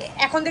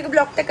 এখন থেকে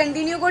ব্লগটা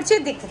কন্টিনিউ করছি,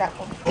 দেখতে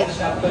থাকো।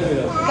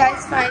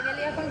 গাইস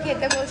ফাইনালি এখন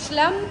খেতে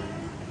বসলাম,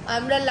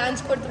 আমরা লাঞ্চ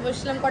করতে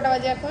বসলাম। কটা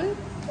বাজে এখন?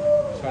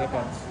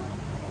 5:30।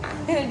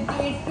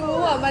 ডে 2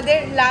 আমাদের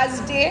লাস্ট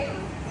ডে।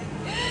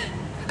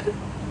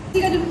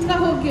 ঠিক আছে, না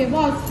হোক গে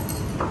বস।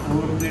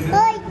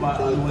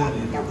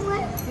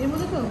 এর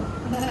মধ্যে তো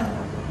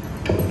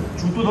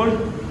জুতো ধর।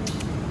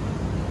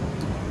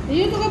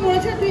 এই তোকে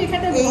বলেছে তুই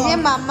এখানে। এই যে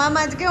মাম্মা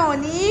আজকে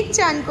অনেক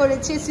চান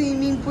করেছে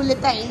সুইমিং পুলে,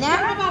 তাই না?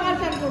 বাবার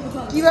চান করব।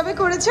 কিভাবে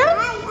করেছো?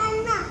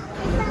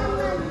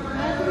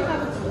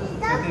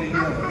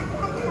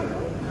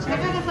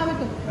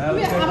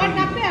 আবার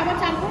ডাকবে, আবার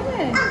চান করবে।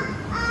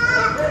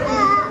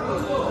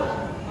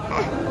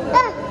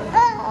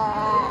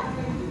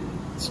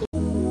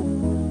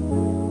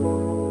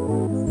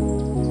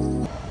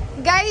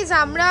 গাইজ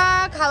আমরা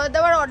খাওয়া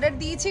দাওয়ার অর্ডার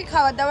দিয়েছি,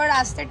 খাওয়া দাওয়ার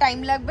আসতে টাইম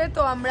লাগবে।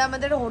 তো আমরা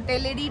আমাদের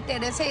হোটেলেরই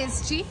টেরেসে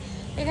এসছি।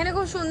 এখানে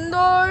খুব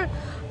সুন্দর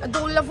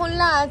দোলনা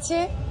ফোলনা আছে।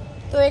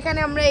 তো এখানে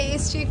আমরা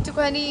এসছি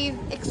একটুখানি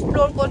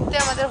এক্সপ্লোর করতে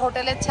আমাদের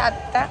হোটেলের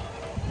ছাদটা।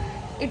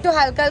 একটু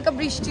হালকা হালকা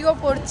বৃষ্টিও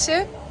পড়ছে।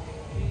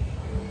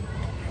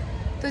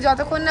 তো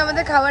যতক্ষণ না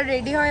আমাদের খাবার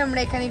রেডি হয় আমরা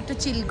এখানে একটু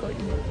চিল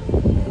করি।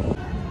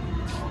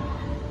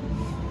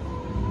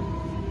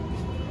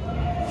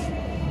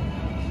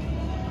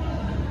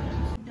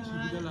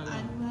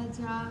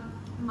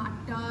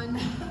 মাটন,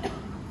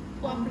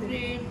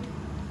 পমফ্রেট,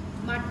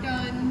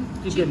 মাটন,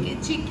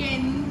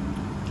 চিকেন,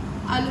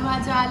 আলু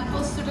ভাজা। আলু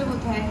পোস্তটা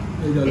কোথায়?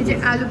 এই যে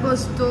আলু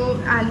পোস্ত,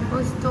 আলু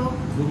পোস্ত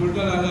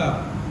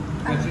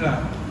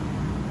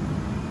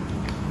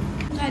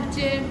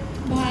আছে,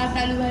 ভাত,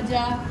 আলু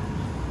ভাজা।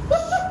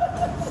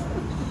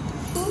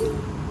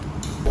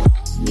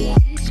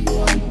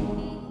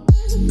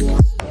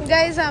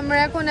 গাইজ আমরা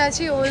এখন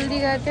আছি ওল্ড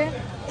দীঘাতে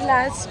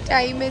লাস্ট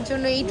টাইমের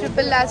জন্য, এই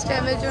ট্রিপের লাস্ট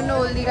টাইমের জন্য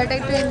ওল্ড দীঘাটা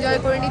একটু এনজয়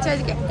করে নিচ্ছি।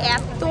 আজকে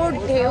এত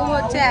ঢেউ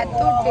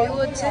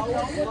হচ্ছে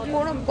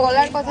কোনো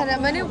বলার কথা না।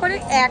 মানে ওখানে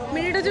 1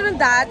 মিনিটের জন্য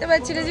দাঁড়াতে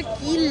পারছি না যে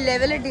কী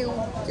লেভেলে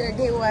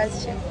ঢেউ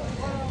আসছে।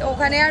 তো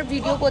ওখানে আর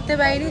ভিডিও করতে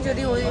পারিনি,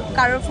 যদি ওই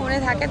কারোর ফোনে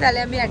থাকে তাহলে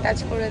আমি অ্যাটাচ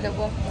করে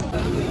দেবো।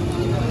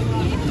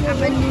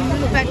 আবার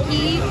নুনু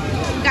পাখি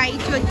গাই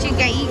চলছে,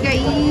 গাই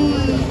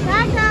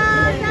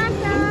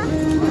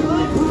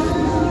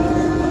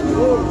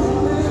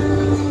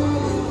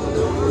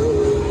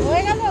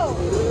হয়ে গেল।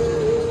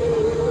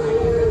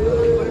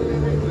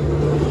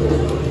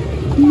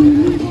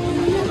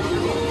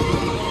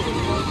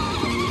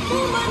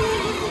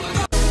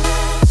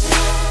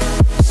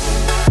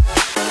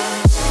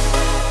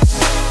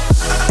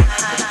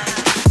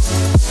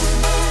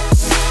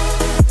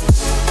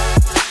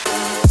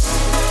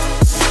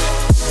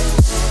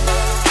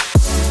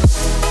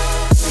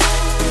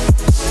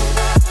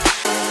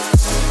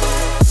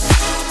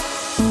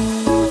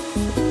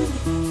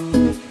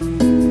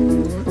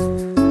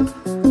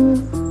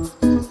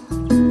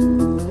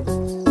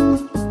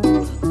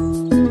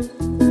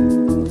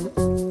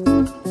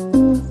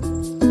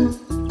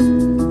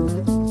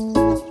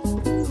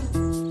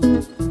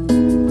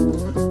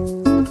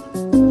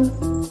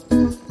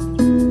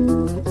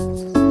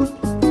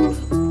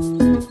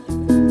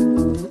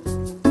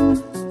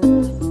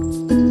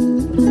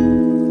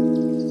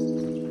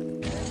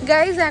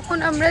 গাইজ এখন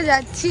আমরা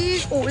যাচ্ছি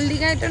ওল্ড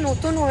দীঘায়, একটা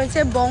নতুন হয়েছে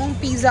বং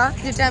পিজা,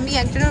 যেটা আমি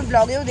একজনের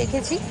ব্লগেও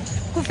দেখেছি,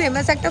 খুব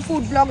ফেমাস একটা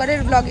ফুড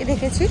ব্লগারের ব্লগে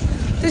দেখেছি।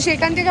 তো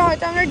সেখান থেকে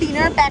হয়তো আমরা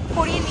ডিনার প্যাক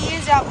করিয়ে নিয়ে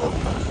যাব,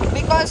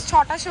 বিকজ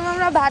 6টার সময়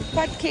আমরা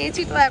ভাত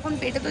খেয়েছি। তো এখন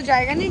পেটে তো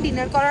জায়গা নেই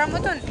ডিনার করার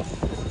মতন।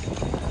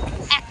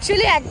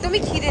 অ্যাকচুয়ালি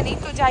একদমই খিদে নেই,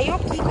 তো যাই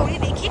হোক কী করি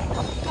দেখি।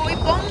 তো ওই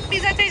বং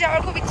পিজাতে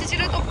যাওয়ার খুব ইচ্ছে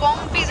ছিল, তো বং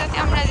পিজাতে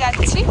আমরা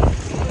যাচ্ছি।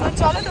 তো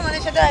চলো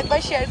তোমাদের সাথে একবার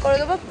শেয়ার করে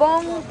দেবো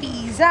বং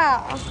পিজা।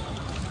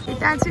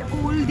 এটা আছে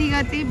ওল্ড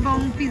দীঘাতে বং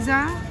পিজা।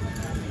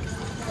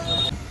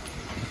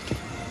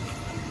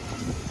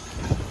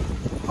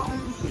 বং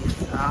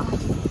pizza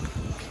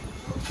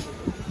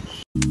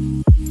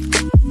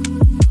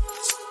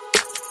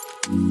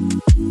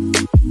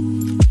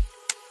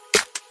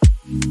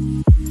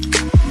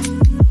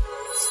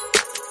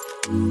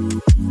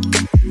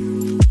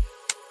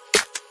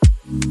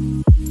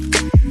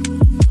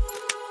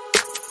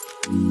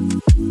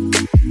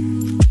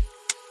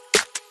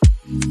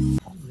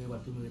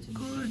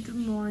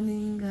Good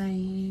morning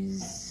guys.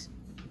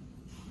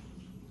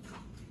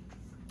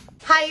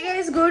 Hi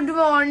guys, good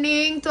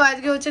morning. তো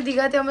আজকে হচ্ছে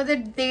দীঘাতে আমাদের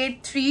ডে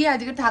 3।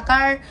 আজকে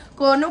থাকার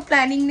কোনো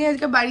প্ল্যানিং নেই,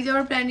 আজকে বাড়ি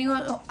যাওয়ার প্ল্যানিং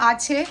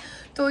আছে।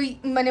 তো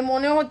মানে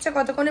মনে হচ্ছে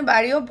কতক্ষণে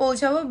বাড়িও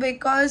পৌঁছাবো,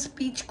 বিকজ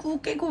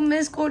পিচকুকে খুব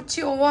মিস করছি,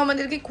 ও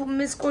আমাদেরকে খুব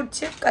মিস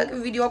করছে। কালকে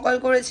ভিডিও কল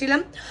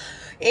করেছিলাম।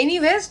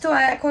 এনিওয়েজ, তো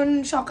এখন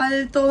সকাল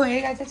তো হয়ে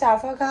গেছে, চা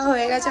ফা খাওয়া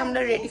হয়ে গেছে, আমরা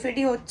রেডি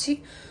ফেডি হচ্ছি,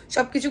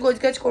 সব কিছু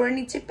গোছগাছ করে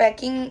নিচ্ছি,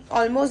 প্যাকিং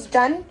অলমোস্ট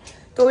ডান।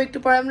 তো একটু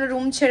পরে আমরা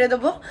রুম ছেড়ে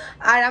দেবো।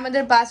 আর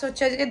আমাদের বাস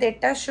হচ্ছে আজকে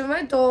 1:30টার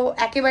সময়। তো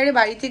একেবারে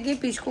বাড়িতে গিয়ে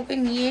পিচকুকে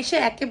নিয়ে এসে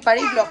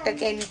একেবারেই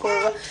ব্লগটাকে এন্ড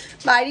করবো,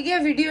 বাড়ি গিয়ে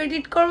ভিডিও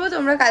এডিট করবো।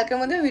 তোমরা কালকের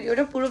মধ্যে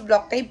ভিডিওটা পুরো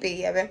ব্লগটাই পেয়ে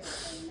যাবে।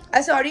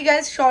 আর সরি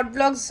গাইজ, শর্ট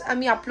ব্লগস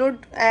আমি আপলোড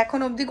এখন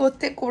অবধি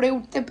করে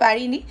উঠতে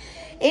পারিনি।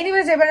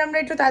 এনিওয়েজ, এবার আমরা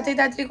একটু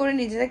তাড়াতাড়ি করে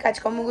নিজেদের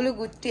কাজকর্মগুলো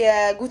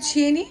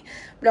গুছিয়ে নিই।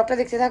 ব্লগটা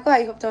দেখতে থাকো,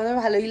 আই হোপ তোমাদের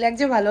ভালোই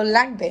লাগছে, ভালো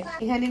লাগবে।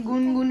 এখানে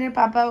গুনগুনের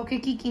পাপা ওকে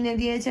কি কিনে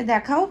দিয়েছে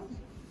দেখাও।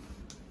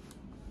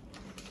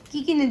 কি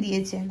কিনে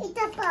দিয়েছে?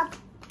 এটা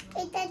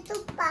তো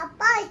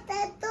পাপা, এটা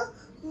তো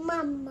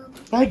মাম্মা।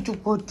 এটা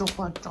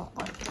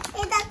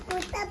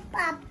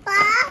পাপা,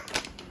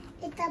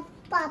 এটা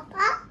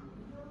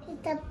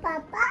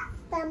পাপা,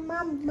 এটা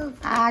মাম্মা।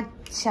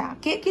 আচ্ছা,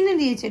 কে কিনে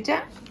দিয়েছে এটা?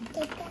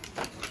 এটা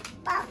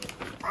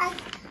পাপা,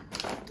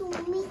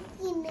 তুমি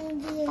কিনে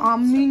দিয়েছো।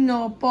 আমি না,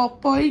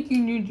 পাপাই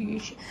কিনে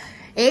দিয়েছে।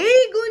 এই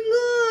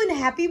গুনগুন,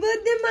 হ্যাপি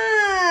বার্থডে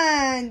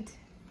মান্থ।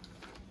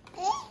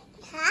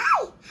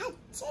 হাই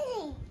হাচ্ছি।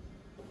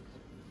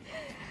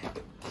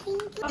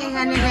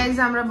 এখানে গাইজ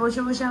আমরা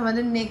বসে বসে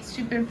আমাদের নেক্সট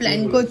ট্রিপের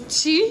প্ল্যান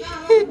করছি।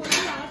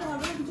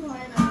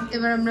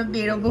 এবার আমরা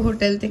বেরোবো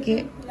হোটেল থেকে।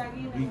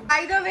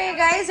 বাই দ্য ওয়ে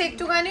গাইজ,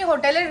 একটুখানি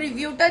হোটেলের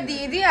রিভিউটা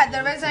দিয়ে দিই,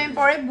 আদারওয়াইজ আমি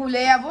পরে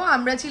ভুলে যাবো।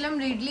 আমরা ছিলাম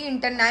রিডলি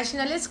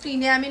ইন্টারন্যাশনালে,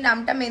 স্ক্রিনে আমি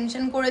নামটা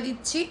মেনশন করে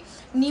দিচ্ছি।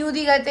 নিউ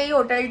দীঘাতে এই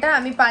হোটেলটা,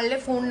 আমি পারলে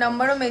ফোন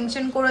নাম্বারও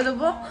মেনশন করে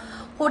দেবো।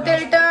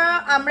 হোটেলটা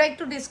আমরা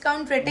একটু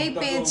ডিসকাউন্ট রেটেই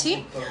পেয়েছি,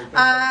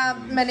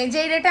 মানে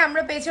যেই রেটে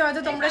আমরা পেয়েছি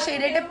হয়তো তোমরা সেই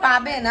রেটে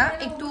পাবে না,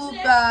 একটু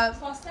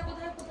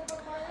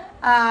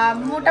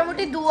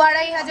মোটামুটি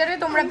 2-2.5 হাজারে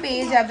তোমরা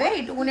পেয়ে যাবে,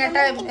 এইটুকুনি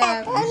একটা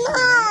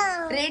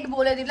রেট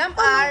বলে দিলাম।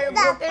 আর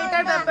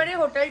হোটেলটার ব্যাপারে,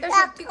 হোটেলটা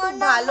সত্যি খুব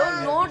ভালো,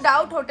 নো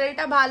ডাউট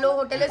হোটেলটা ভালো,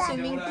 হোটেলের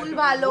সুইমিং পুল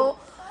ভালো,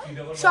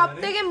 সব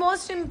থেকে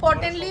মোস্ট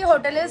ইম্পর্টেন্টলি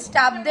হোটেলের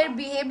স্টাফদের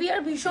বিহেভিয়ার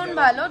ভীষণ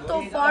ভালো। তো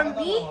for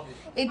me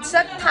it's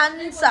a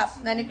Thums up,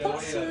 মানে খুব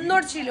সুন্দর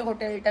ছিল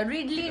হোটেলটা,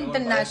 রিডলি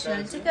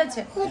ইন্টারন্যাশনাল, ঠিক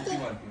আছে,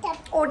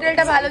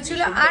 হোটেলটা ভালো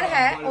ছিল। আর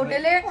হ্যাঁ,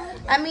 হোটেলে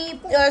আমি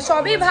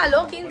সবই ভালো,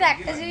 কিন্তু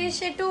একটা জিনিস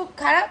একটু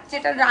খারাপ,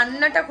 যেটা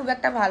রান্নাটা খুব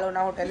একটা ভালো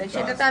না হোটেলে,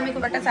 সেটাতে আমি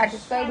খুব একটা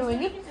স্যাটিসফাইড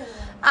হইনি।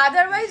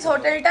 আদারওয়াইজ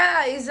হোটেলটা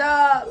ইজ আ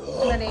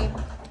মানে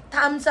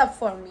থামস আপ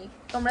ফর মি,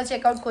 তোমরা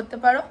চেক আউট করতে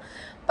পারো।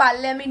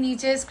 পারলে আমি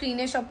নিচে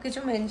স্ক্রিনে সবকিছু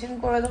মেনশন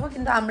করে দেবো,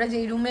 কিন্তু আমরা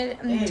যেই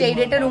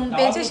রেটে রুম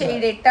পেয়েছি সেই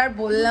রেটটা আর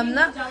বললাম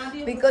না,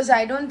 because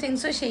I don't think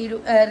so সেই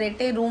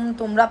রেটে রুম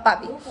তোমরা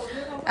পাবে।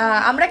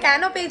 আমরা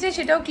কেন পেয়েছি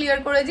সেটাও ক্লিয়ার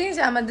করে দিই,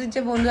 যে আমাদের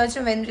যে বন্ধু আছে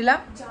ভেন্দ্রিলা,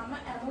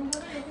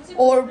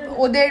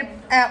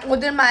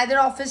 ওদের মায়েদের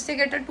অফিস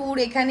থেকে একটা ট্যুর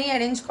এখানেই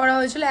অ্যারেঞ্জ করা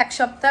হয়েছিল, 1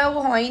 সপ্তাহ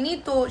হয়নি,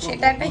 তো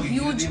সেটা একটা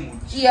হিউজ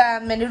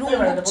মানে রুম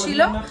বুক ছিল,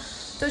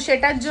 তো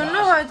সেটার জন্য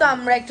হয়তো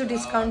আমরা একটু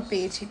ডিসকাউন্ট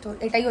পেয়েছি। তো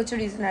এটাই হচ্ছে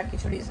রিজন, আর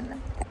কিছু রিজন না।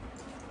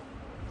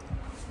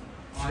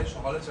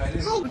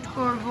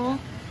 করবো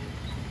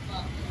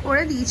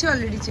করে দিয়েছি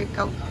অলরেডি, চেক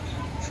আউট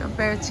সব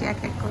বেরোচ্ছে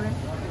এক এক করে।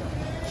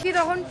 কি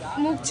তখন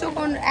মুখ চোখ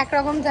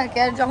একরকম থাকে,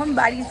 আর যখন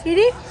বাড়ি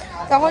ফিরি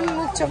তখন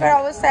মুখ চোখের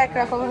অবস্থা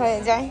একরকম হয়ে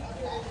যায়।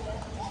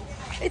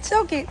 ইটস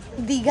ওকে,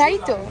 দীঘাই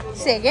তো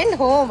সেকেন্ড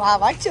হোম,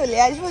 আবার চলে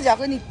আসবো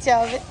যখন ইচ্ছা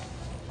হবে।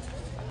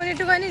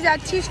 একটুখানি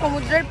যাচ্ছি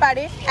সমুদ্রের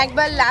পাড়ে,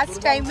 একবার লাস্ট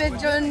টাইমের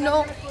জন্য,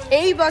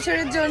 এই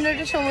বছরের জন্য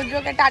একটু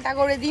সমুদ্রকে টাটা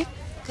করে দিই।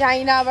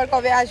 জানি না আবার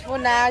কবে আসবো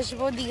না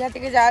আসবো। দীঘা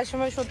থেকে যাওয়ার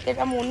সময় সত্যি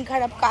একটা মন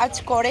খারাপ কাজ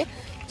করে,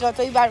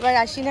 যতই বারবার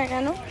আসি না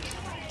কেন।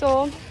 তো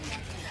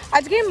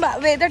আজকে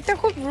ওয়েদারটা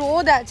খুব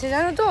রোদ আছে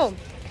জানো তো,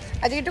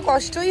 আজকে একটু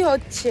কষ্টই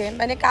হচ্ছে,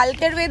 মানে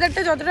কালকের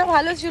ওয়েদারটা যতটা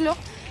ভালো ছিল,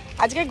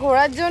 আজকে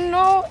ঘোরার জন্য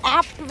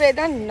অ্যাপ্ট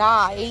ওয়েদার না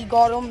এই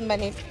গরম,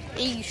 মানে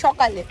এই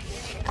সকালে।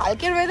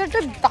 কালকের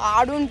ওয়েদারটা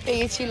দারুণ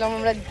পেয়েছিলাম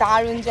আমরা,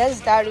 দারুণ, জাস্ট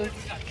দারুণ,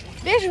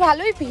 বেশ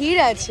ভালোই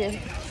ভিড় আছে।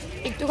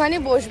 একটুখানি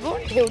বসবো,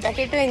 ঢেউটাকে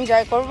একটু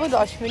এনজয় করবো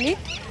 10 মিনিট,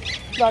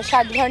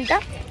 10-7 ঘন্টা,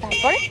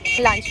 তারপরে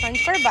লাঞ্চ ফাঞ্চ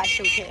করে বাসে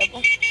উঠে যাবো।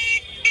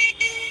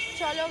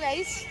 চলো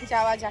গাইস,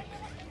 যাওয়া যাক।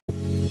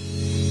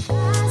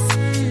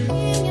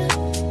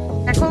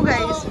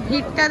 গাইস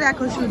ভিড়টা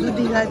দেখো, শুধু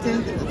দীঘাতে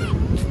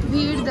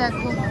ভিড়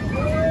দেখো,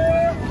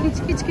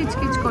 কিচকিচ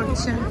কিচকিচ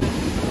করছে।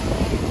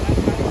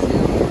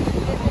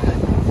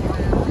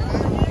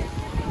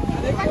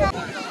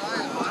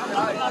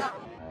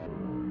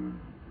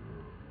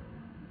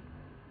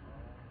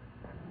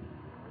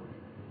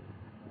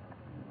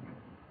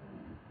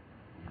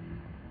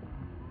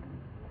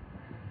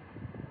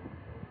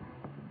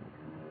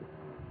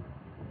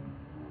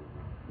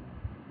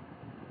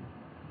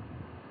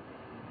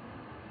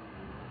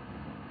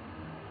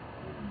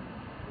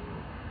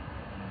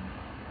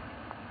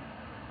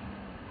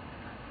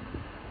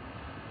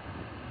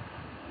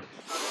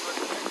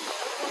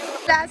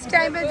 লাস্ট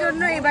টাইমের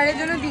জন্য, এবারের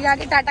জন্য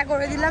দীঘাকে টাটা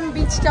করে দিলাম,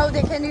 বিচটাও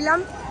দেখে নিলাম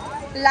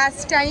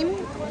লাস্ট টাইম।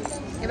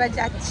 এবার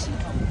যাচ্ছি,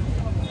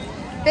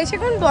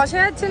 বেশিক্ষণ বসা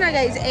যাচ্ছে না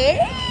গাইজ।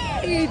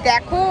 এই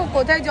দেখো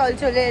কোথায় জল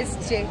চলে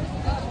এসছে,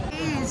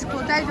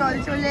 কোথায় জল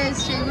চলে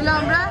এসছে। এগুলো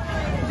আমরা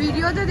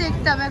ভিডিওতে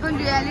দেখতাম, এখন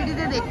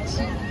রিয়ালিটিতে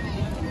দেখছি।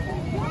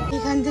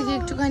 এখান থেকে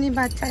একটুখানি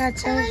বাচ্চা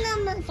কাচ্চা।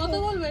 কত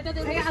বলবো এটা?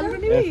 দেখে আলুটা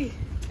নিবি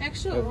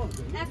 100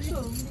 100।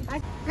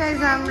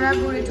 গাইজ আমরা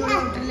ঘুরে টুরে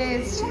হোটেলে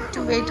এসেছি, একটু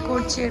ওয়েট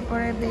করছি,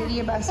 এরপরে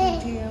বেরিয়ে বাসে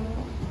উঠে যাবো।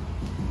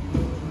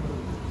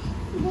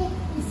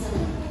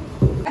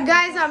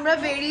 গাইজ আমরা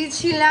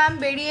বেরিয়েছিলাম,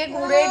 বেরিয়ে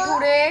ঘুরে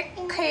টুরে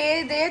খেয়ে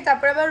দিয়ে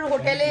তারপরে আবার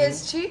হোটেলে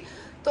এসেছি।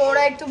 তো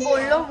ওরা একটু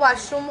বললো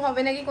ওয়াশরুম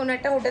হবে নাকি কোনো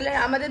একটা হোটেলের,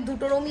 আমাদের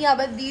দুটো রুমই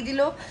আবার দিয়ে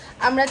দিল।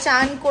 আমরা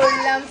চান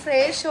করলাম,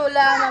 ফ্রেশ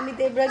হলাম, আমি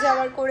দেবরা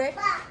যাওয়ার করে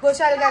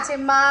গোসাল গাছে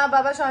মা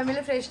বাবা সবাই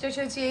মিলে ফ্রেশ ট্রেশ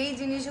হয়েছি। এই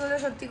জিনিসগুলো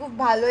সত্যি খুব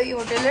ভালো এই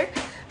হোটেলের,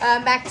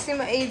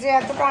 ম্যাক্সিমাম এই যে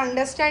এতটা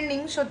আন্ডারস্ট্যান্ডিং,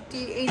 সত্যি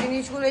এই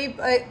জিনিসগুলো, এই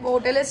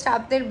হোটেলের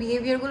স্টাফদের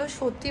বিহেভিয়ারগুলো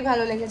সত্যি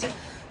ভালো লেগেছে।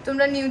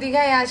 তোমরা নিউ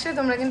দীঘায় আসো,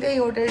 তোমরা কিন্তু এই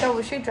হোটেলটা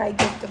অবশ্যই ট্রাই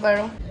করতে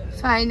পারো।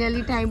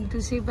 Finally time to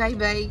say bye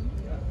bye.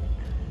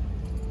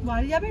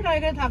 বাড়ি যাবে না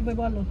এখানে থাকবে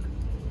বলো?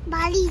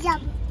 বাড়ি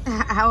যাব।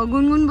 হ্যাঁ,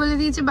 গুনগুন বলে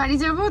দিয়েছে বাড়ি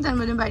যাবো, তার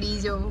মানে বাড়িই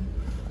যাবো।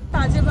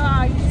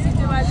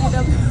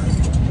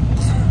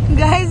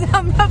 গাইজ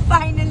আমরা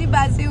ফাইনালি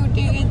বাসে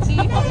উঠে গেছি,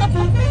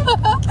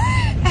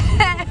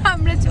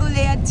 আমরা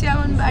চলে যাচ্ছি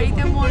এখন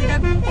বাড়িতে। মনটা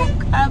খুব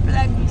খারাপ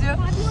লাগছে।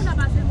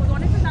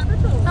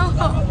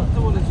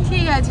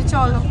 ঠিক আছে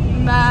চলো,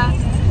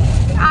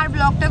 আর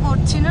ব্লগটা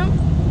করছি না,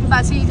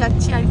 বাসেই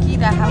যাচ্ছি। আর কি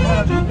দেখাবো,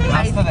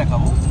 রাস্তা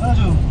দেখাবো।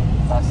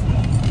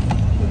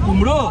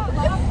 কুমড়ো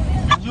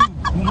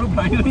কুমড়ো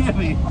বাইরে হয়ে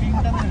যাবে।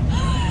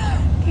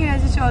 ঠিক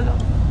আছে চলো,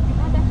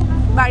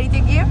 বাড়িতে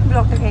গিয়ে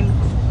ব্লগটা খেয়ে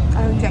নেবো।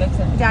 কারণ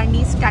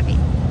journey starting,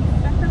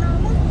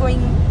 going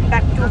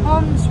back to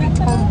home, sweet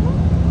home.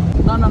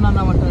 না না না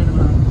না ওটা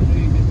না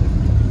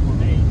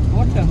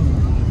ওটা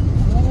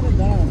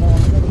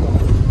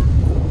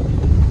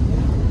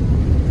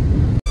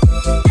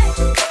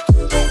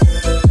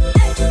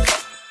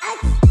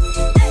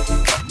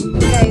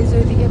গাইজ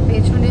ওইদিকে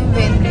পেছনে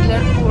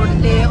ভেন্ট্রিলার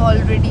করলে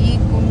অলরেডি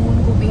গুনগুন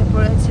ঘুমিয়ে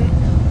পড়েছে।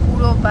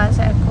 পুরো বাস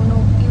এখনো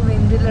অব্দি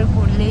ভেন্ট্রিলার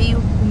করলেই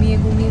ঘুমিয়ে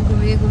ঘুমিয়ে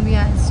ঘুমিয়ে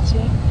ঘুমিয়ে আসছে।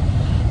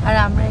 আর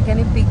আমরা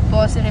এখানে বিগ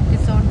বসের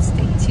এপিসোডস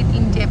দেখছি,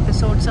 3টে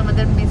এপিসোডস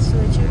আমাদের মিস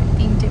হয়েছে,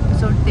 3টে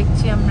এপিসোড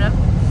দেখছি আমরা।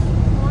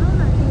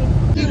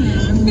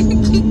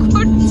 কি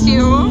করছে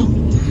ও?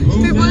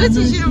 তুই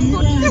বলেছিস এরকম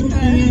করতে?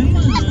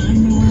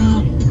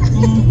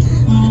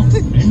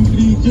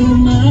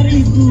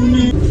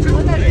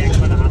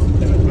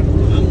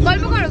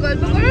 গল্প করো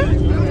গল্প করো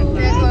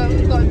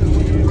গল্প।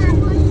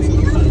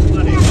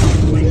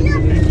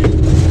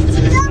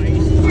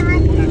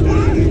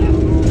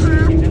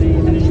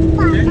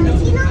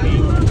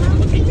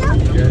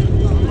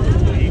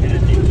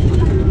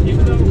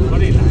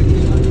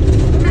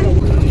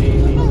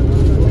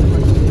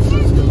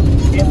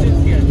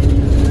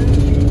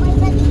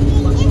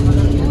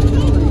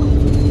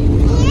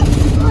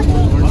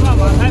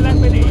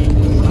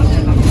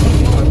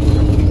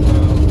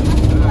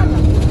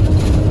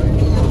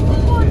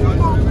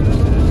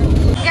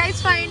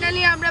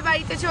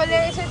 চলে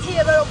এসেছি,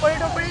 এবার ওপরে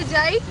টোপরে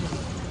যাই।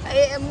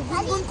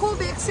 গুনগুন খুব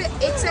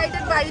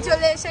এক্সাইটেড, বাড়ি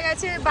চলে এসে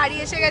গেছে, বাড়ি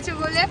এসে গেছে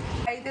বলে।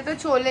 বাড়িতে তো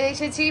চলে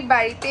এসেছি,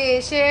 বাড়িতে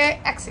এসে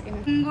এক সেকেন্ড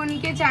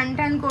গুনগুনকে চান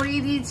টান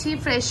করিয়ে দিয়েছি,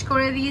 ফ্রেশ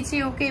করে দিয়েছি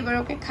ওকে। এবার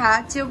ওকে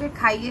খাওয়াচ্ছি, ওকে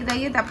খাইয়ে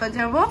দাইয়ে তারপর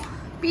যাবো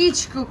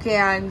পিচকুকে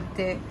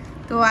আনতে।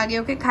 তো আগে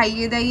ওকে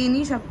খাইয়ে দাইয়ে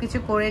নিই, সবকিছু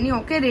করে নিই,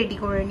 ওকে রেডি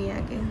করে নিই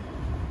আগে।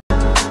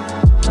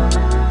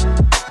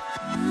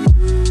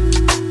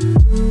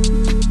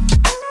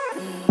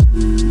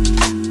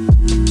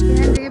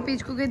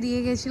 পিচকুকে দিয়ে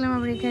গেছিলাম,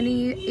 আমরা এখানে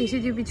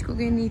এসেছি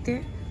পিচকুকে নিতে।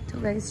 তো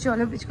গাইস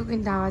চলো পিচকুকে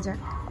নেওয়া যাক।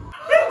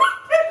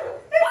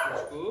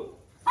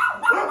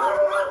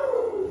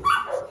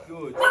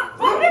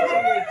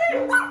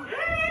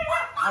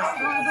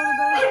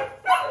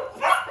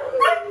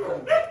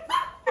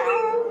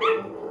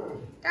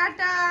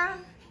 টাটা।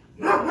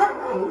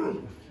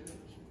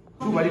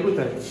 বাড়ি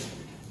কোথায়?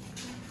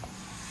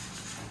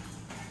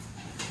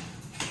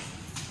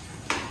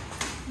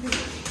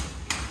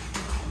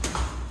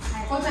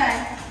 কোথায়?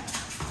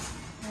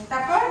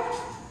 তারপর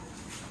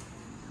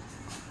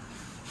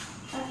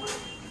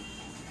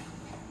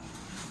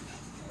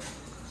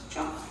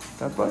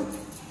তারপর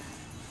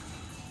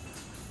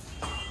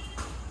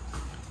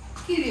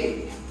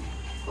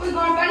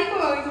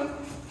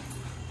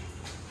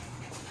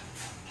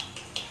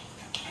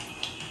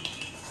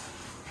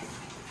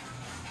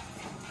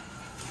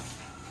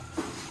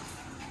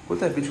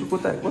কোথায় পিছু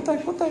কোথায় কোথায়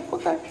কোথায়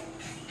কোথায়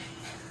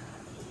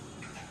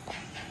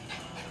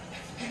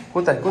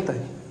কোথায়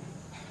কোথায়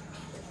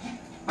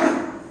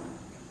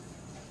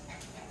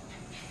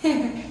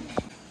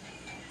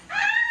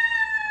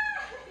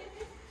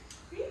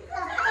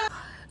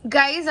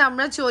গাইজ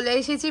আমরা চলে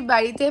এসেছি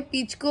বাড়িতে,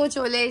 পিচকো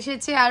চলে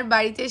এসেছে। আর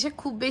বাড়িতে এসে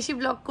খুব বেশি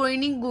ব্লগ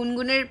করিনি,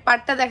 গুনগুনের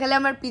পার্টটা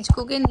দেখালাম আর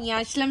পিচকোকে নিয়ে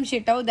আসলাম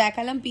সেটাও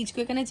দেখালাম। পিচকো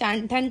এখানে চান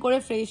ঠান করে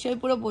ফ্রেশ হয়ে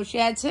পুরো বসে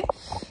আছে।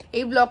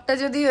 এই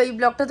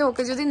ব্লগটাতে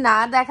ওকে যদি না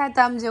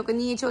দেখাতাম যে ওকে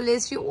নিয়ে চলে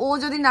এসেছি, ও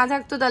যদি না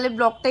থাকতো তাহলে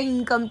ব্লগটা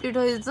ইনকমপ্লিট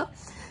হয়ে যেত।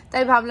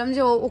 তাই ভাবলাম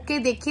যে ওকে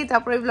দেখিয়ে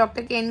তারপরে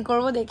ব্লগটাকে এন্ড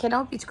করবো। দেখে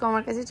নাও পিচকো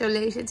আমার কাছে চলে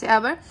এসেছে।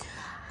 আবার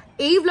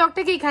এই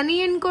ব্লগটাকে এখানেই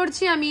এন্ড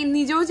করছি। আমি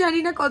নিজেও জানি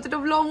না কতটা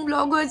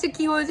ব্লগ হয়েছে,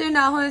 কি হয়েছে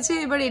না হয়েছে,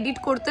 এবার এডিট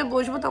করতে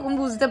বসবো তখন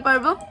বুঝতে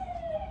পারবো।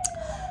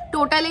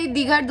 টোটাল এই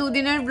দীঘার 2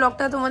 দিনের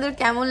ব্লগটা তোমাদের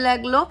কেমন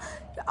লাগলো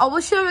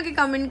অবশ্যই আমাকে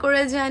কমেন্ট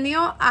করে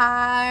জানিও।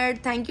 আর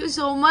থ্যাংক ইউ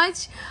সো মাচ।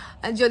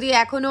 যদি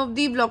এখনো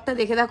অবধি ব্লগটা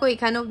দেখে থাকো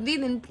এখানে অবধি,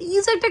 দেন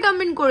প্লিজ একটা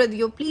কমেন্ট করে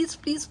দিও, প্লিজ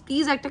প্লিজ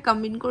প্লিজ একটা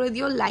কমেন্ট করে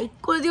দিও, লাইক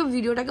করে দিও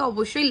ভিডিওটাকে।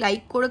 অবশ্যই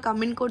লাইক করে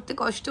কমেন্ট করতে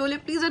কষ্ট হলে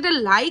প্লিজ একটা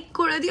লাইক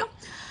করে দিও।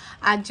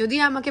 আর যদি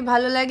আমাকে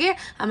ভালো লাগে,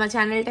 আমার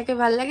চ্যানেলটাকে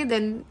ভালো লাগে,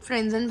 দেন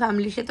ফ্রেন্ডস অ্যান্ড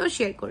ফ্যামিলির সাথেও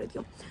শেয়ার করে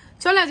দিও।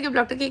 চলো আজকে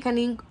ব্লগটাকে এখানে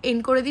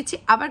এন্ড করে দিচ্ছি,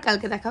 আবার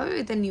কালকে দেখা হবে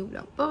with a new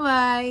blog. Bye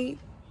bye.